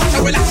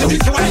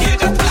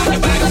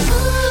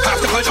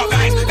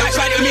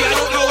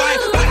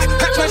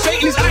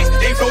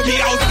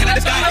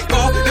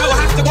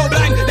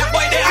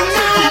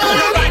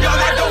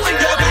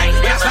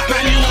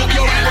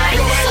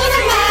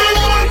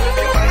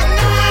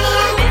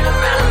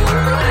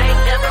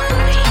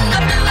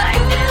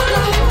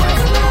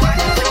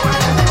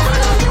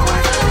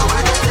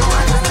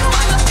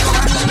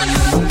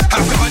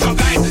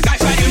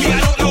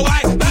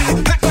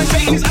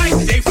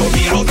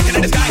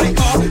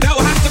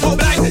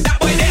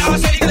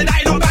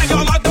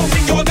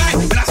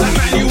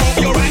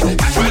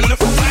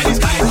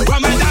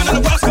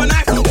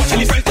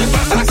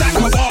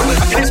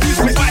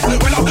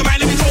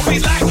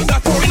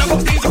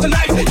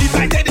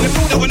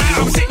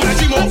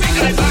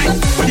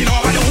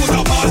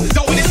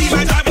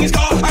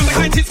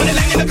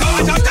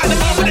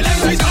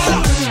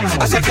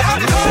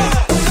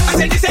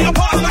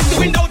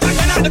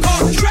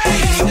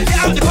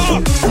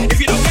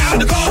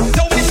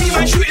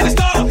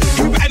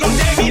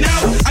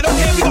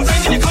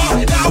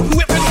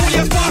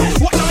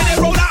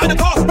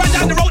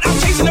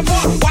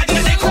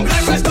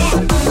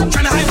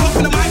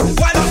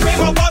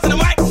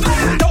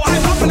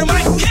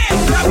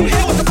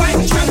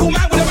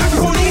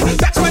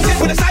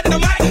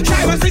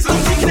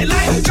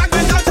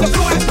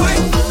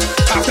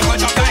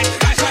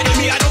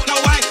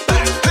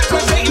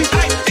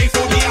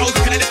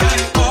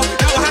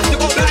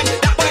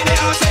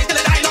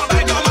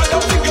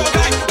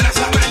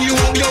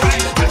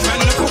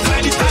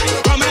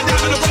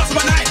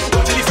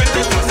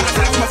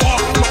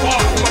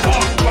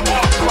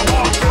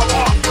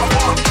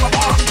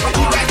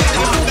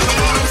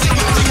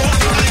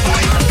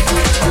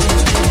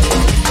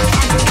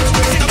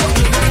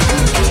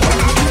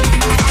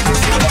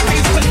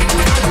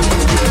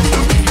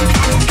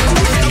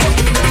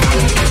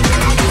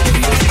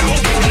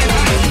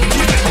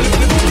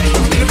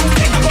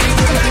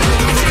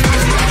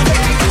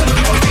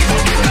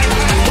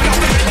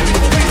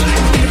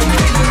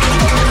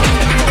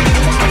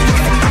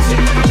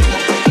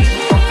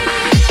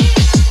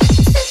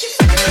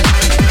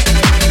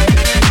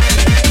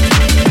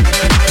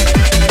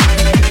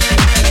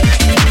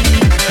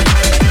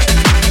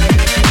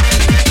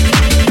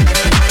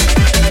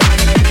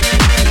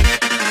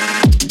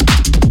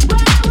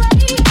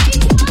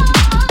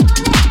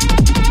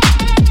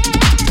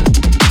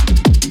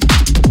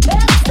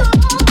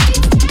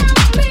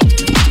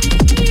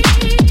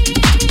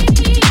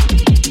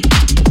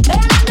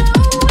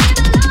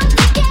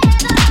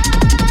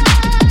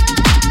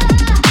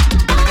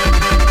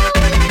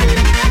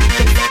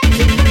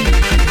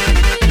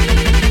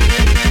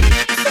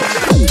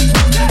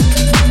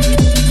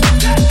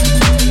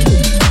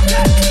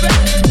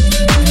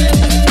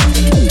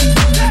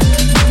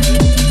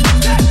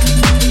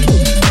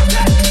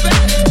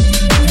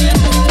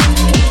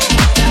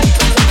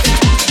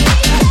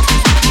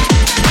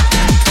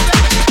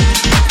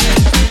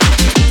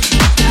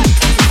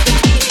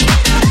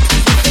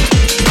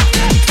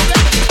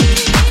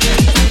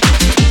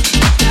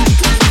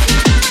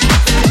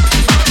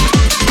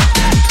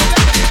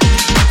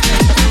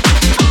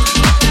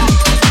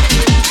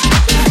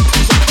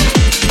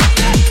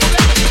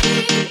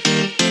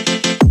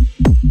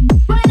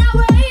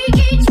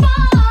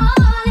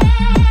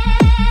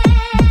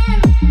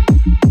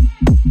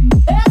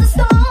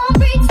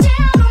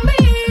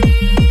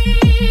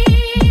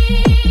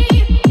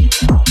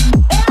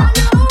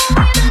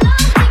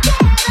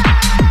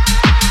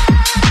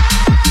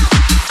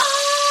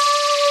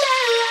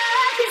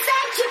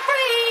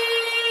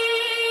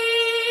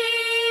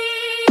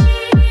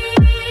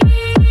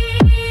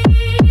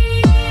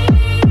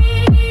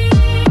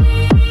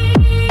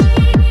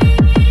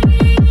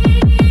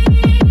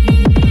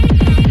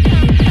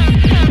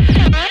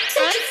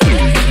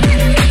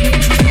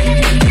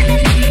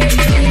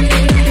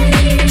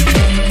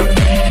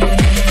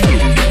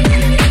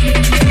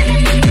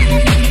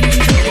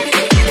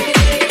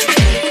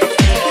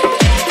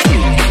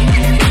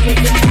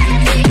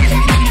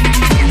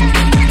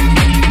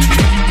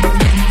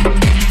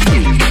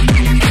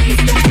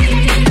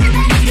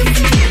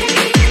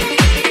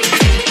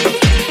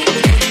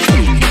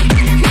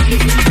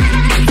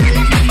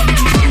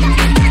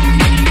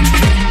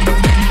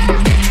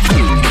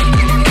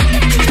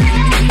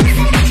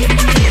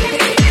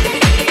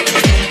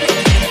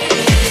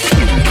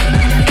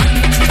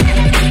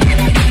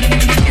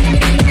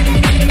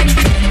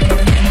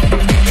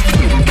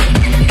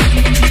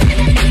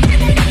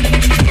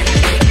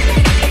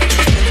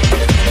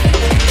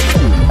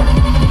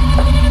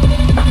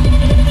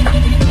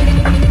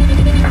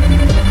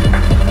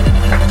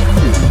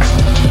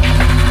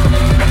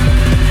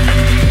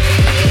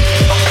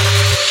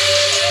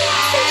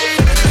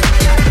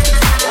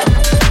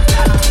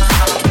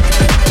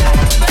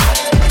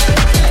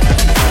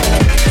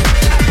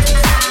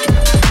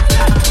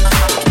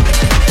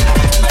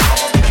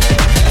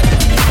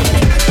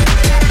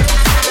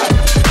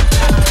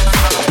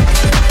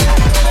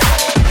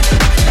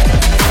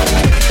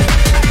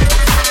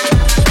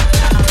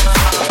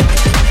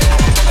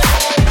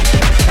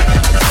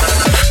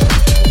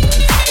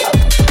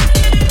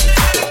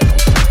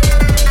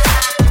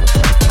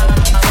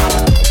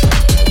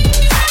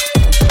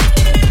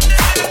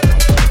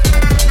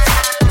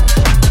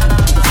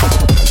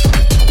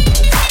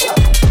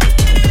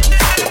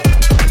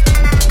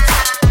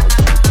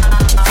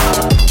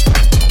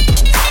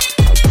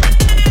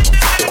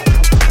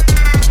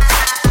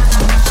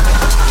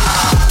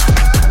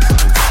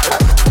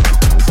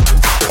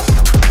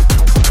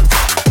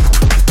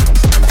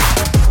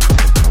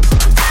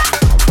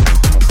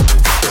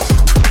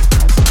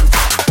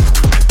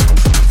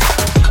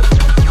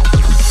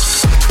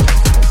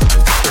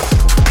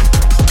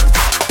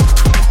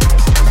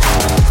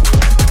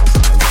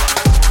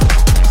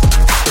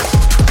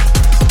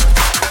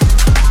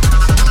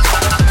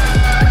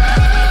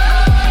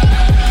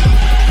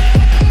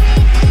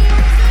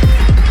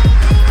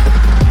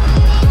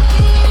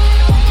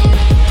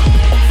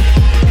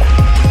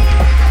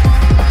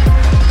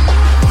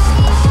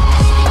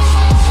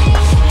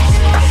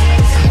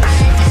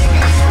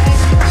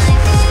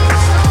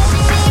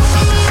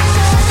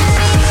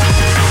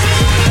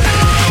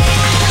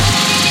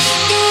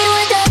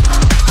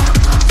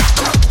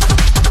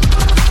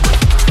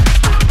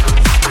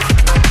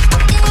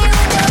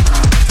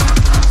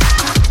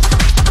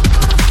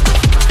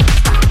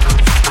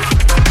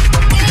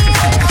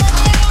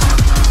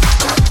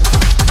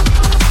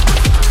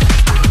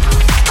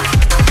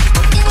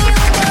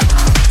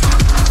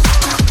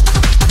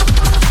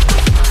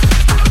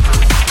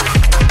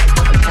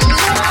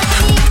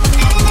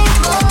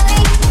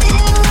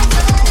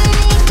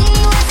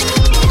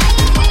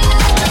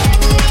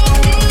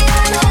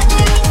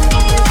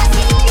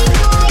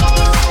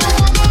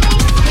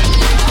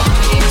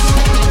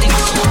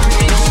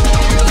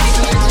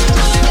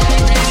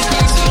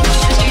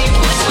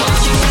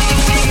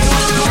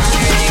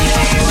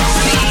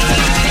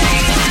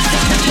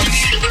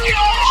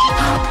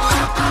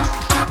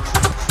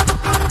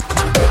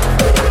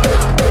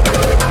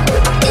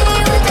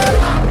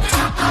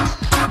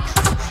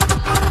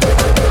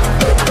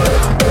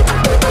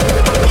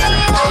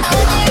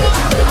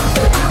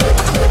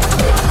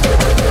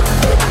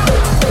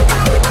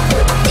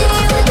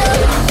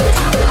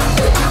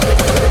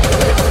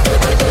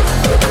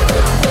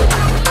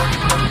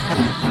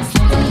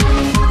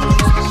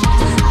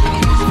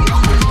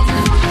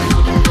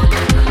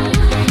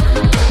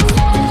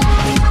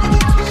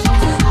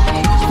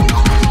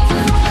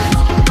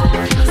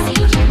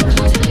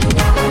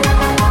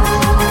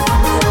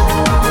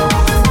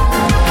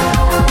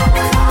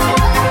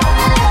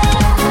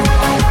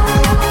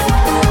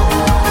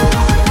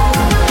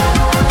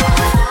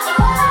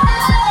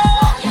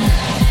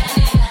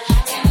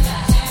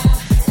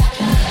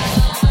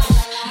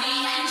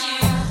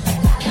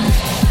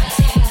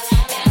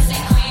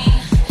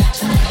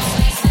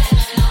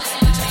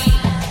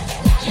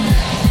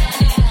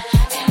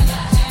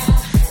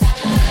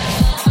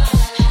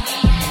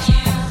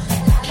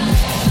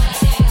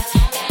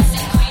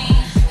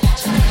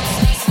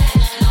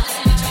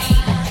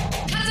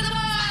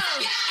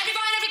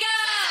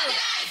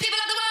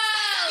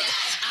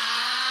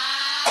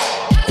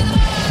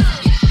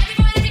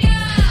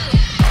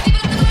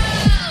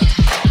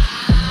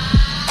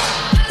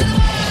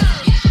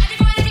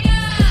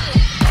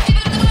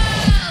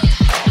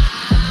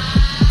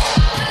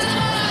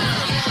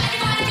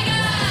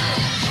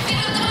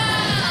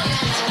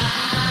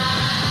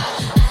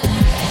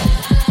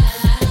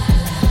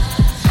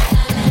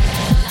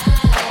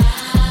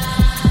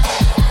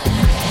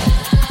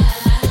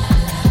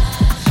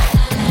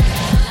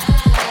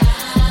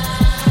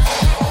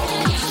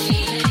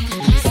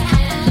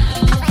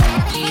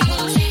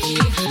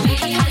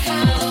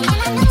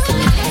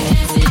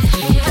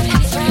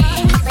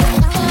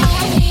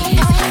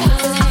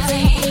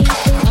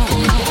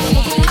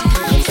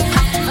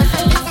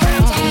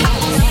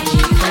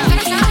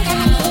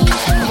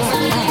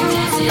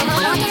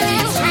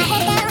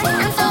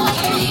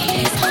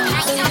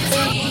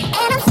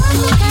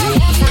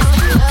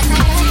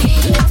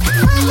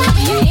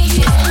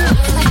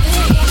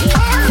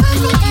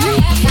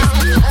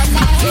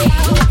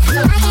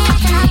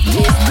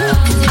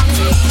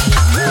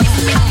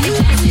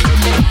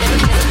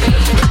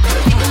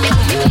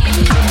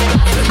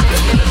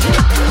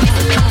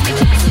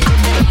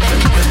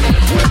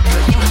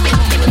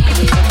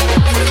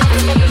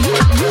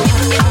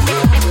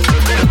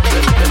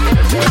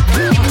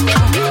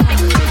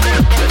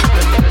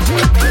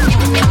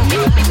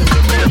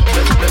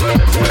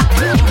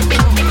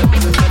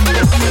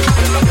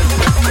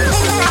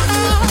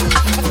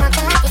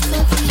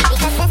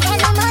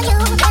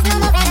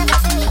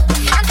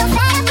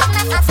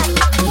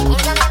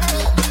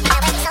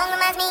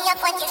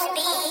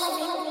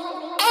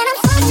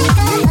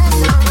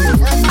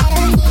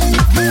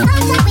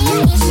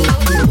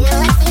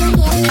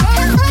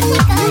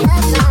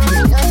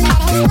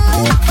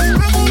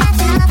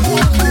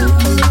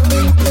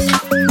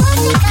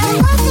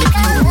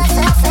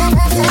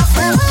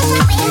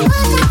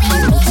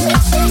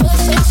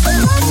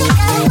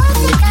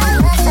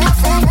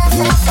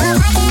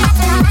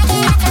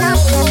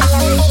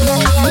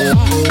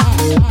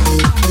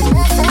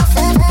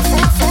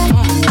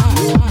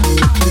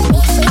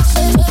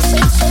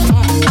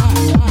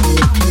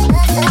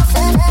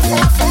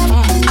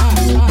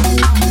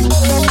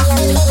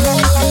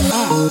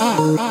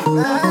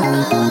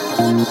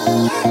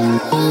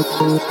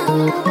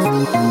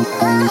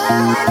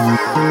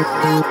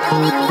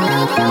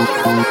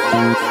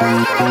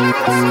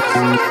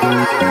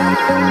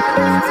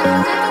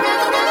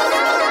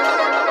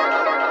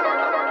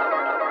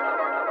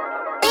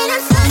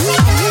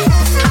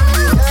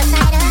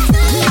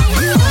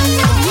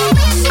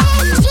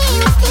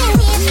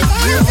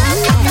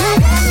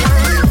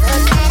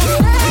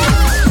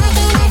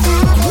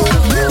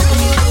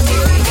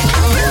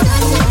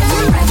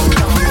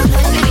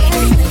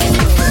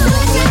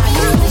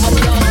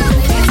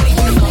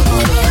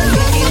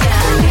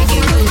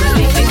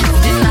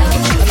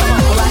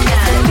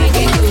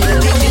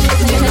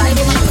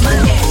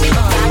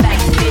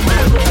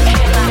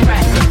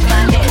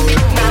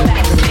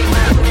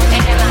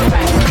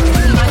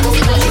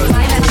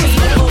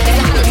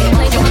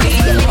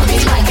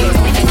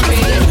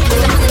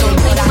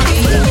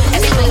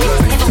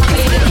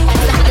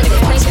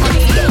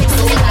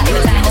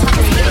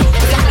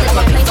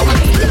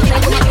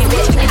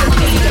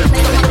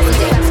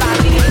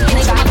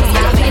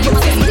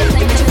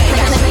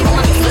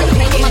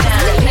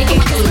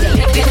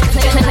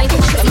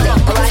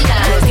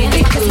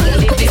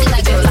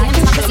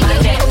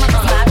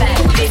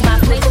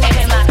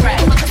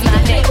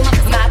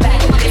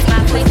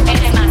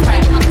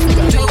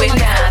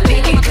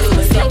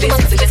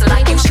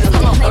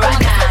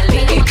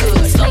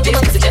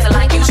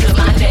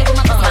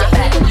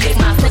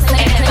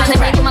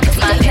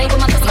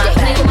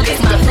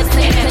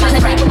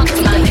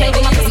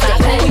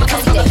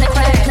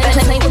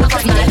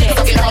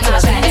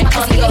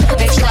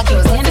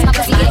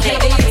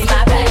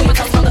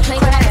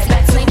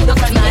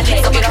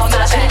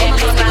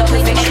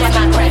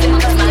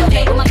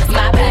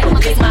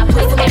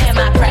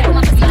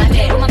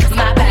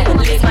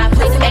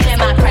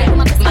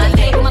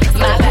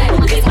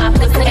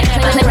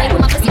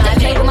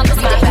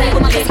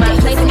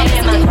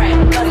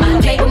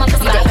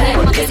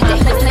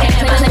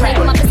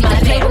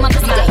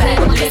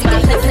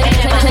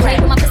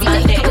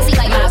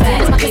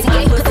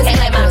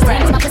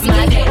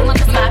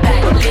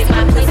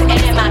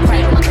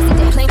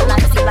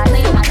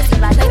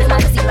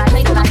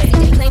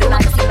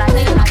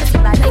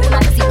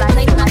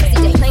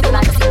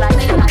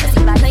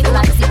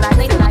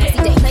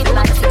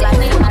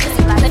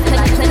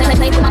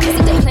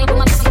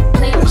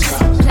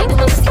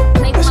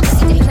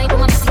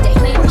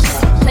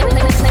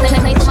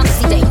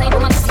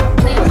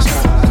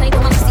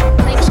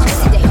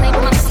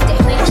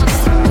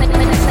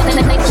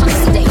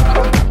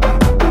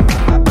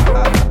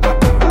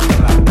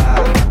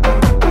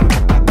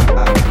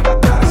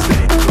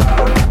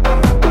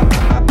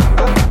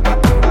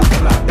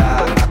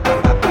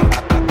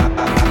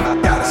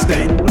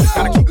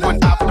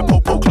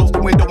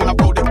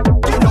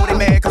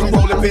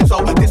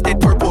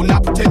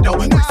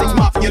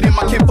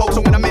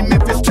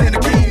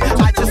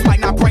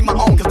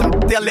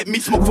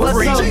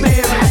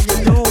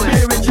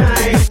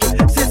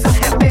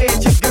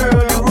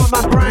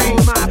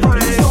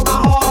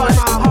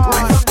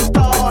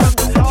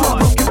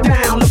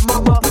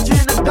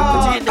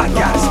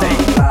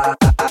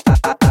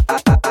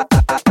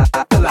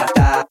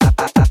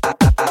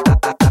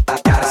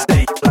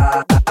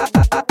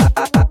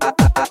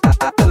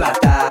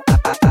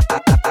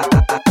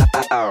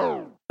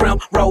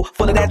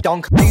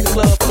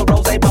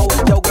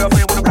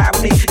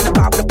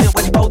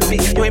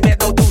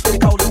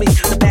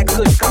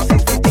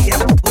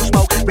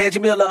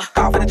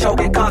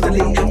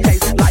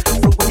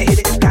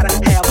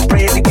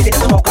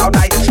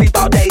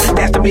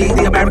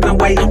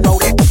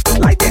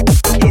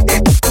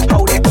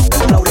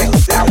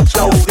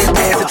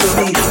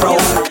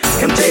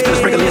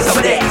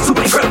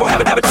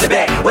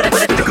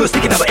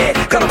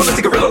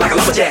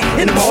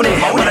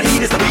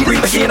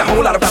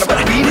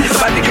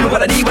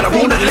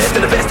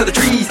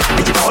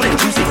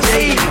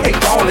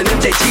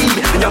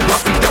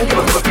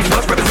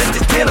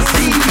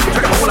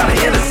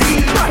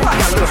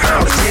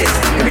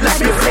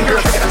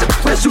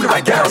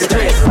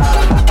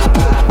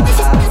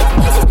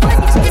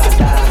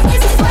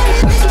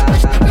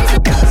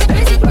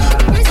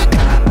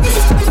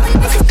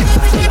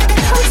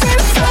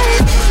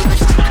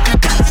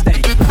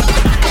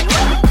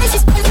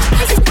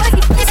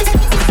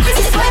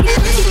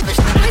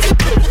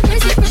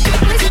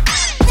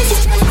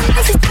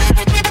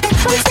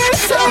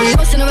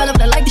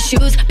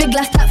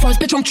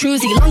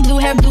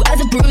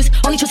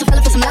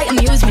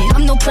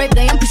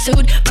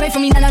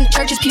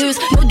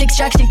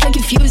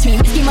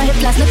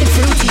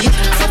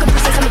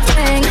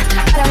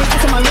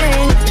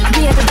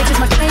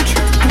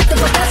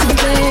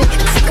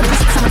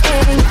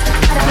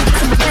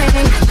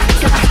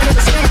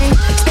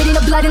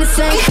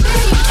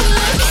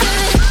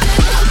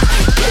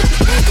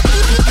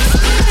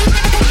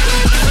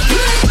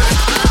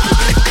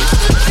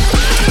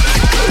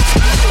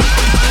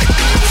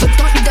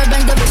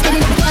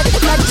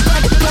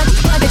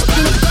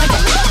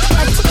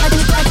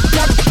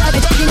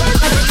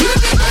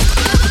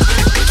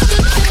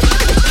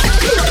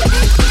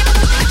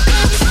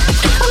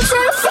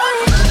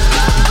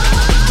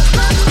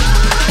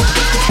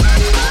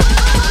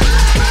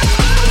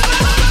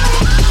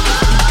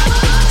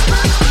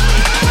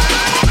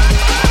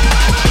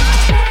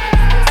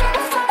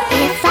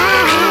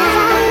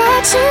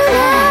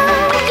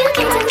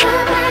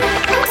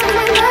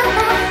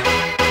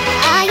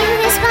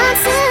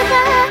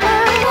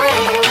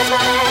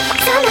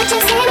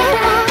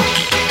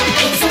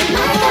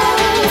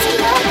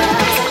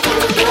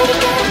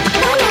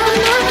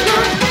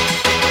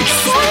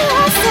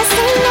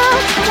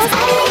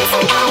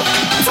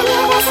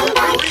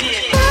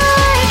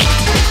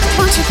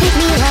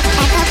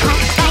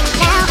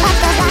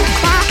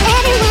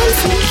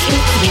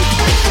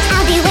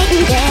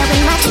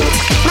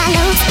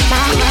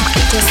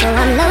so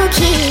I'm low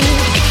key.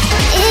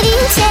 If you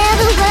tell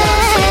the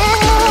world,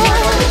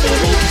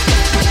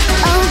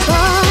 oh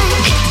boy,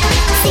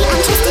 see I'm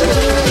trusting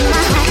you in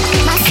my heart,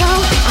 my soul.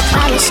 I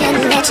probably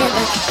shouldn't let you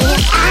go.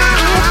 If I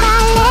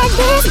let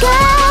this go,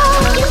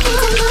 you can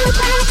tell me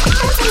goodbye,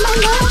 don't tell my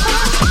love.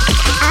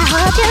 I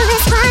hope you're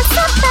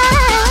responsible.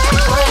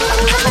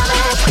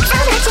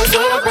 I'll let you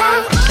say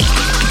goodbye.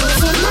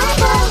 Is it my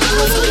goal?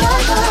 Is it your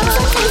goal?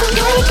 Sometimes I'm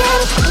really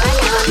good.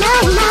 No.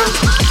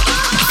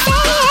 Say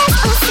yes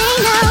or say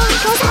no,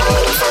 'cause I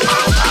really need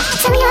somebody.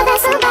 Tell me all that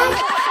somebody.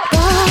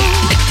 Boy,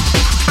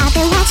 I've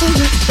been watching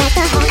you like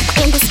the hawk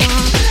in the sky.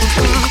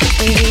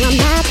 When you are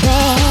my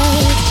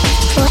prey.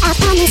 Boy, I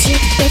promise you,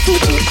 if we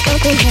keep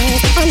open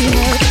hands, I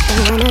know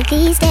that one of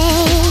these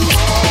days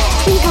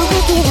we gon'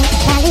 hook it up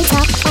while we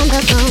talk on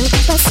the phone.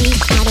 But see,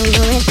 I don't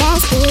know if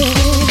that's good.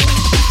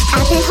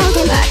 I've been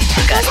holding back,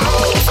 'cause I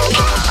don't need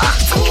somebody.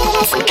 Tell me all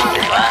that somebody.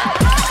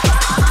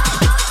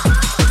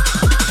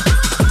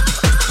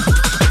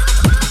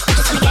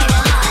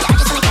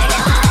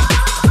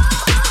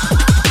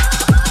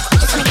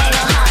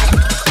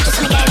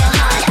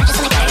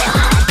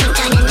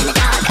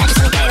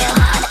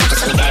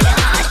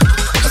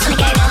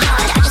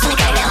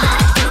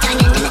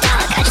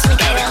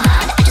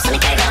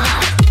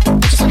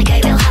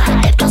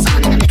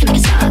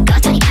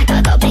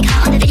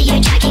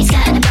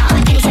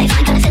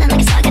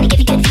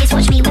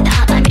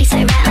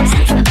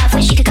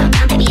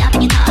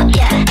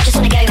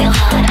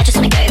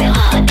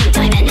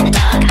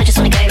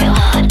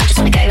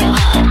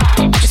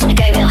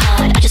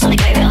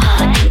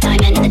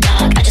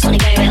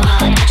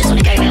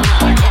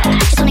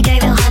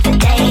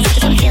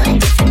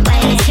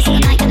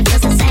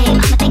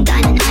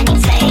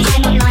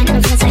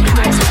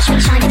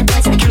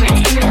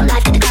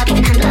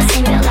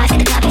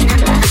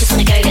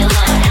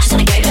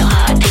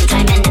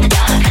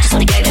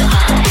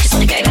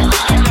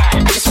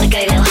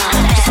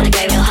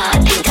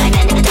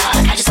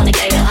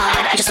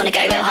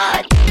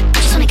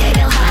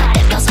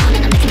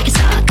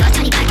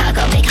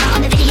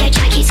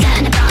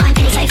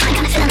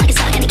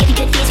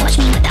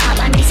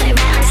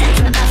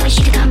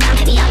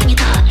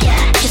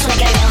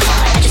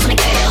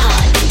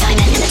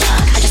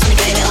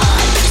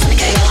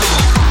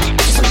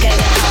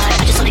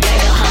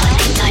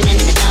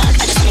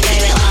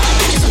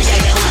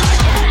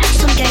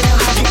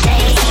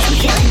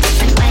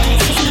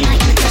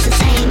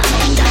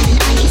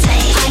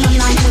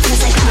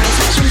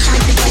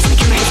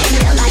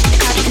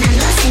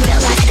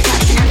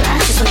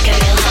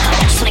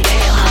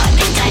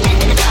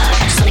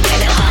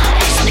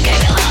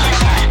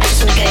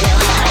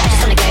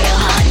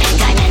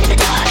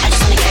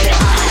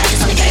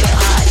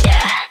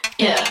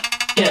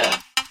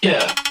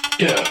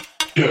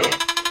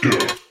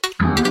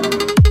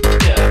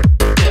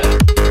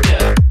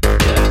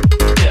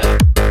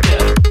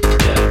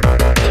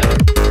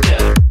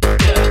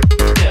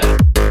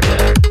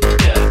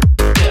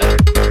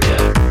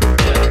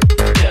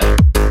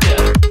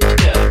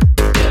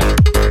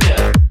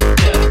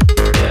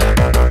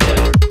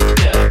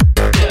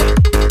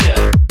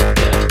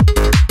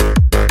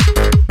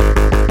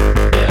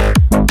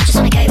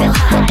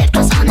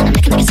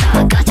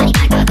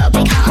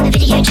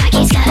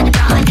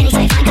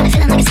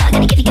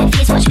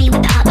 Watch me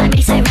with the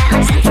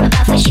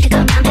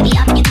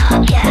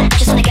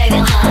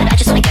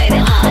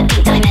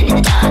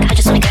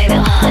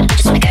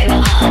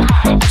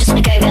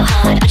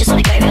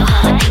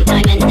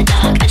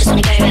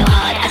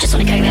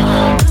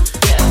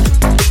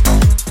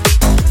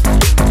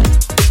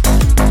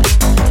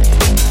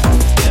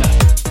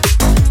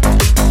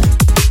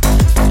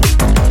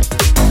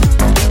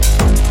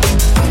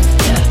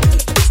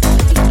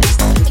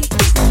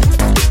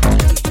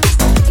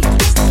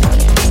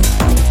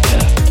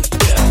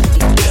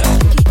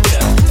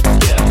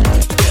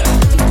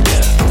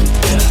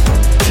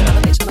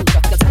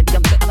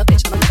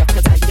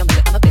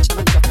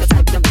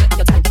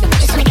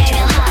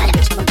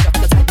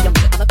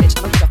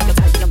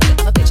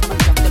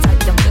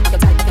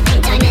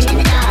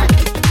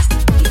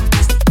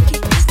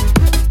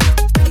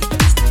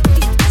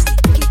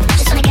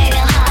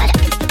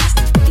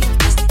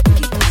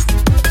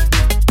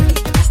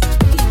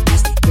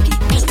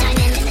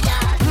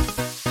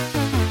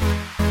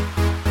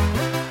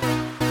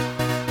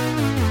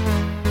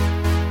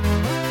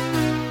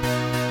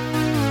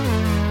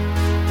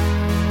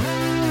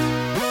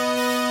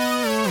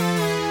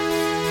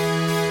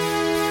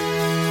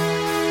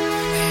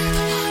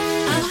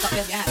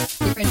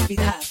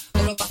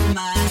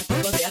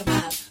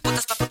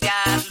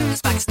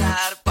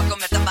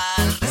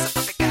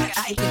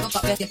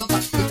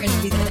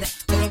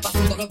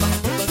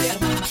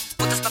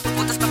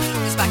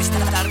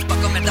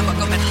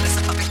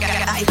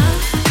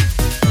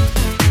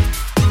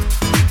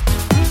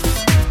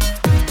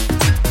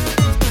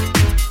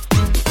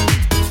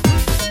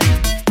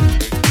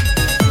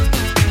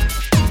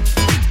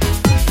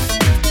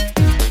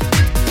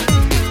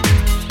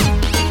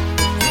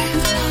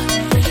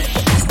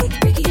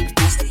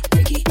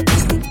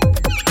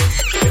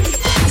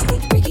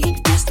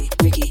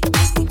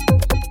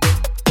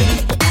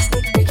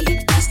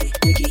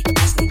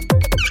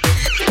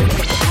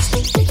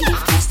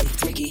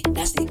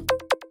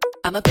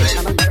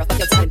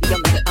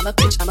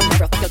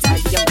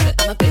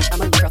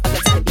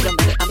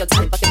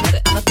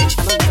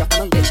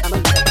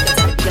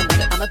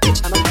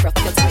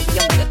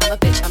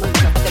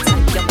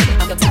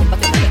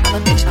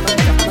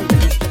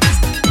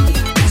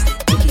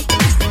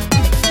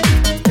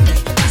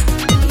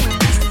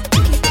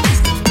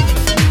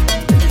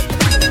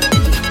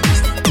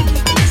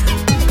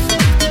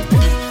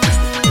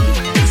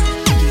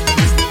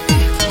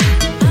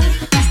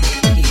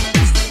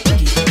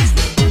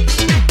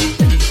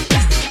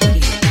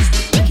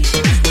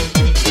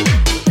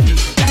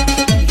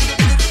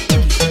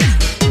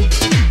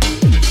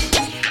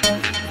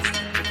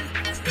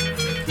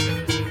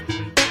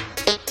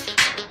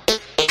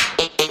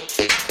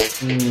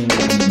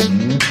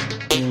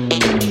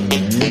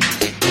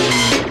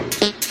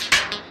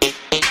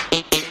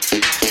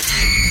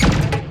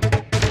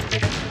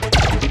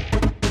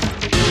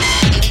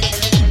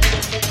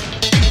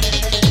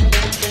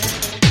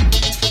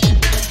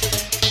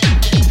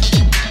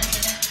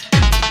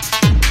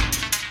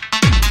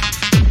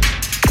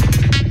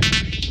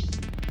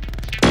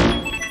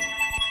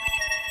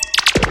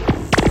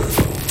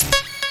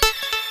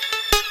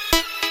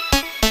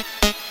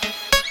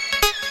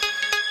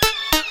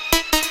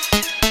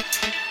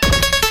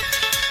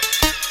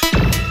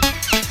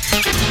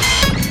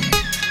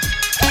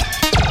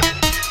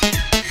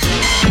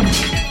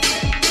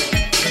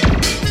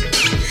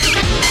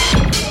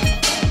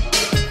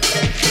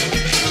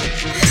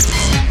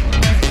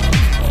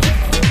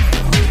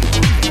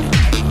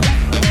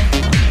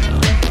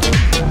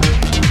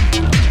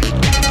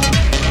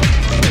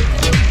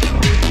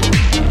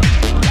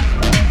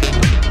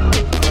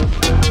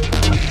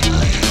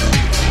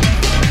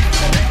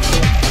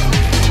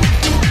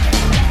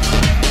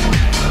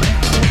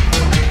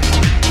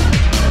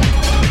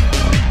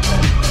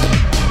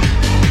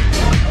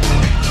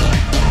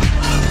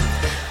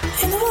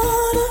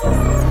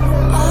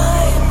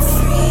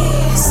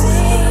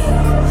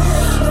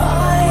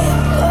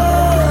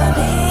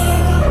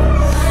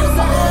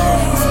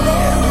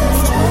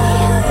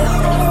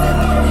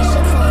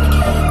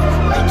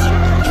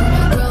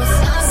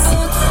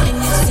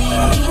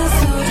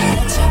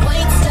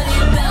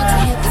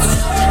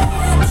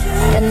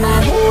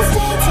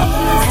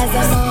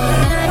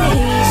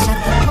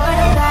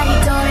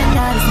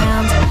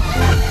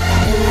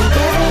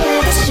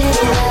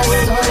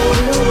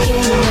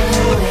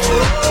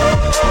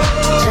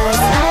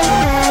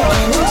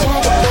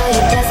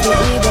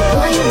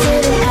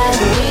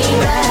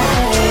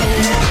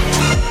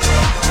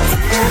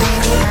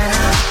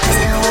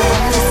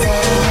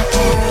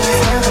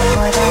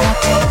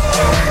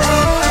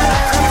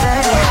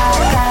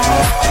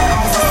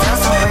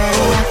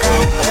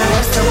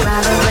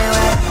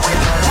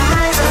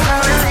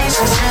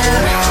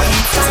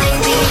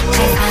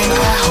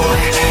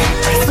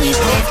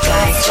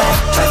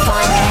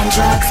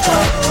drugs,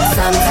 but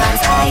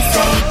sometimes I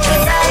say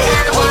goodbye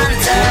and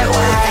wonder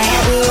why.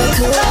 We were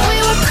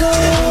cool.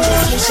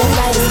 Vacation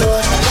by the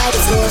door,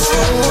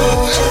 vacation by the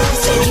door,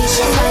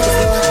 vacation by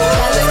the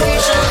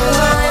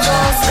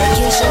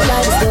vacation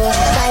by the door,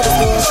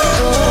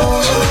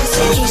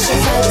 vacation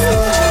by the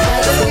door,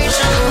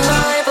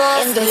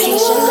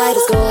 vacation by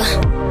the door.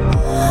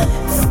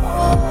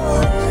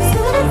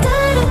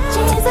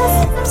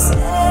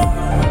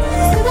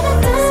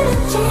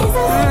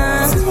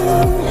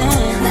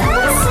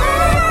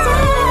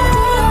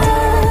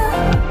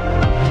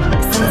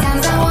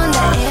 Sometimes I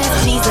wonder if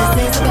Jesus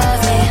is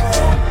above me,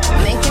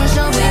 making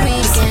sure we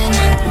meet again.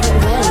 But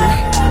when?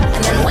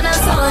 And then when I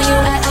saw you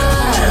at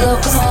a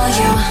local mall,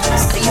 you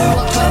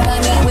walked right by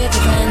me with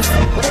your friends.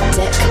 What a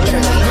dick. In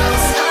my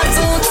rose hard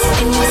boots,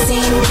 and you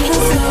seen King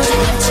Snood,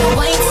 and your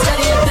white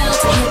studded belt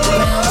to hit the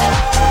ground.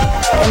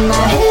 And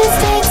my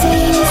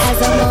hesitating as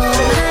I'm on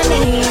my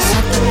knees,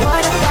 shut the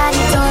water by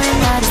your door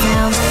and out of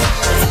town.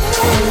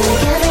 And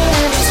like every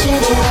other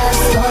shitty love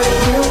story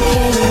you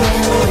came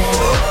in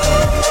with,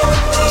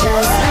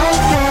 just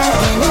like that.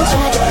 And I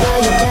tried to call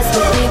you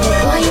desperately, but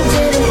boy you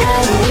didn't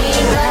have me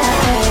right.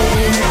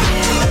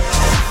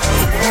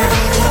 Now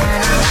baby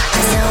I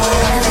know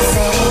what I'm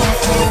saying. I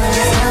feel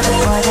it's not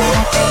before that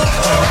I think.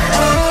 And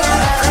I ain't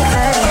about like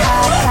 30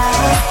 hot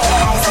guys.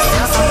 Eyes are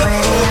still so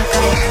pretty,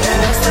 okay. The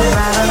lips are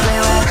probably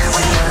wet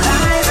when your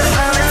eyes are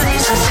so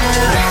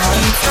relationship. Now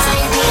it's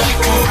baby,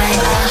 cause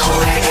I'm a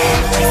whore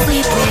and I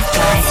sleep with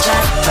guys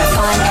just for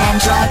fun and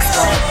drugs,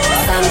 but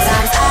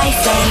sometimes I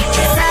say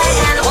goodbye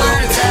and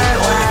wonder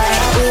why.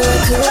 We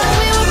were cool.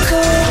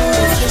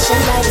 Vacation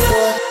by the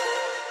door,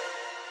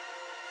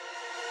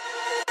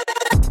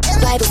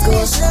 Bible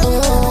school.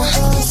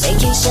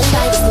 Vacation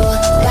by the door,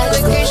 Bible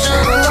school.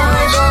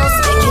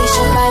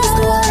 Vacation by the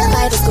school,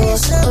 Bible school.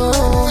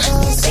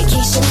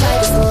 Vacation by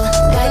the school,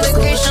 Bible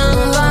school.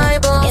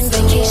 In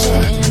vacation,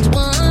 and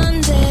one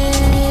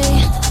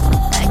day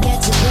I get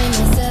to blame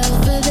myself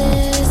for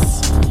this.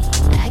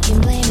 I can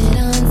blame it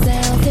on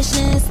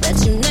selfishness that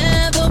you never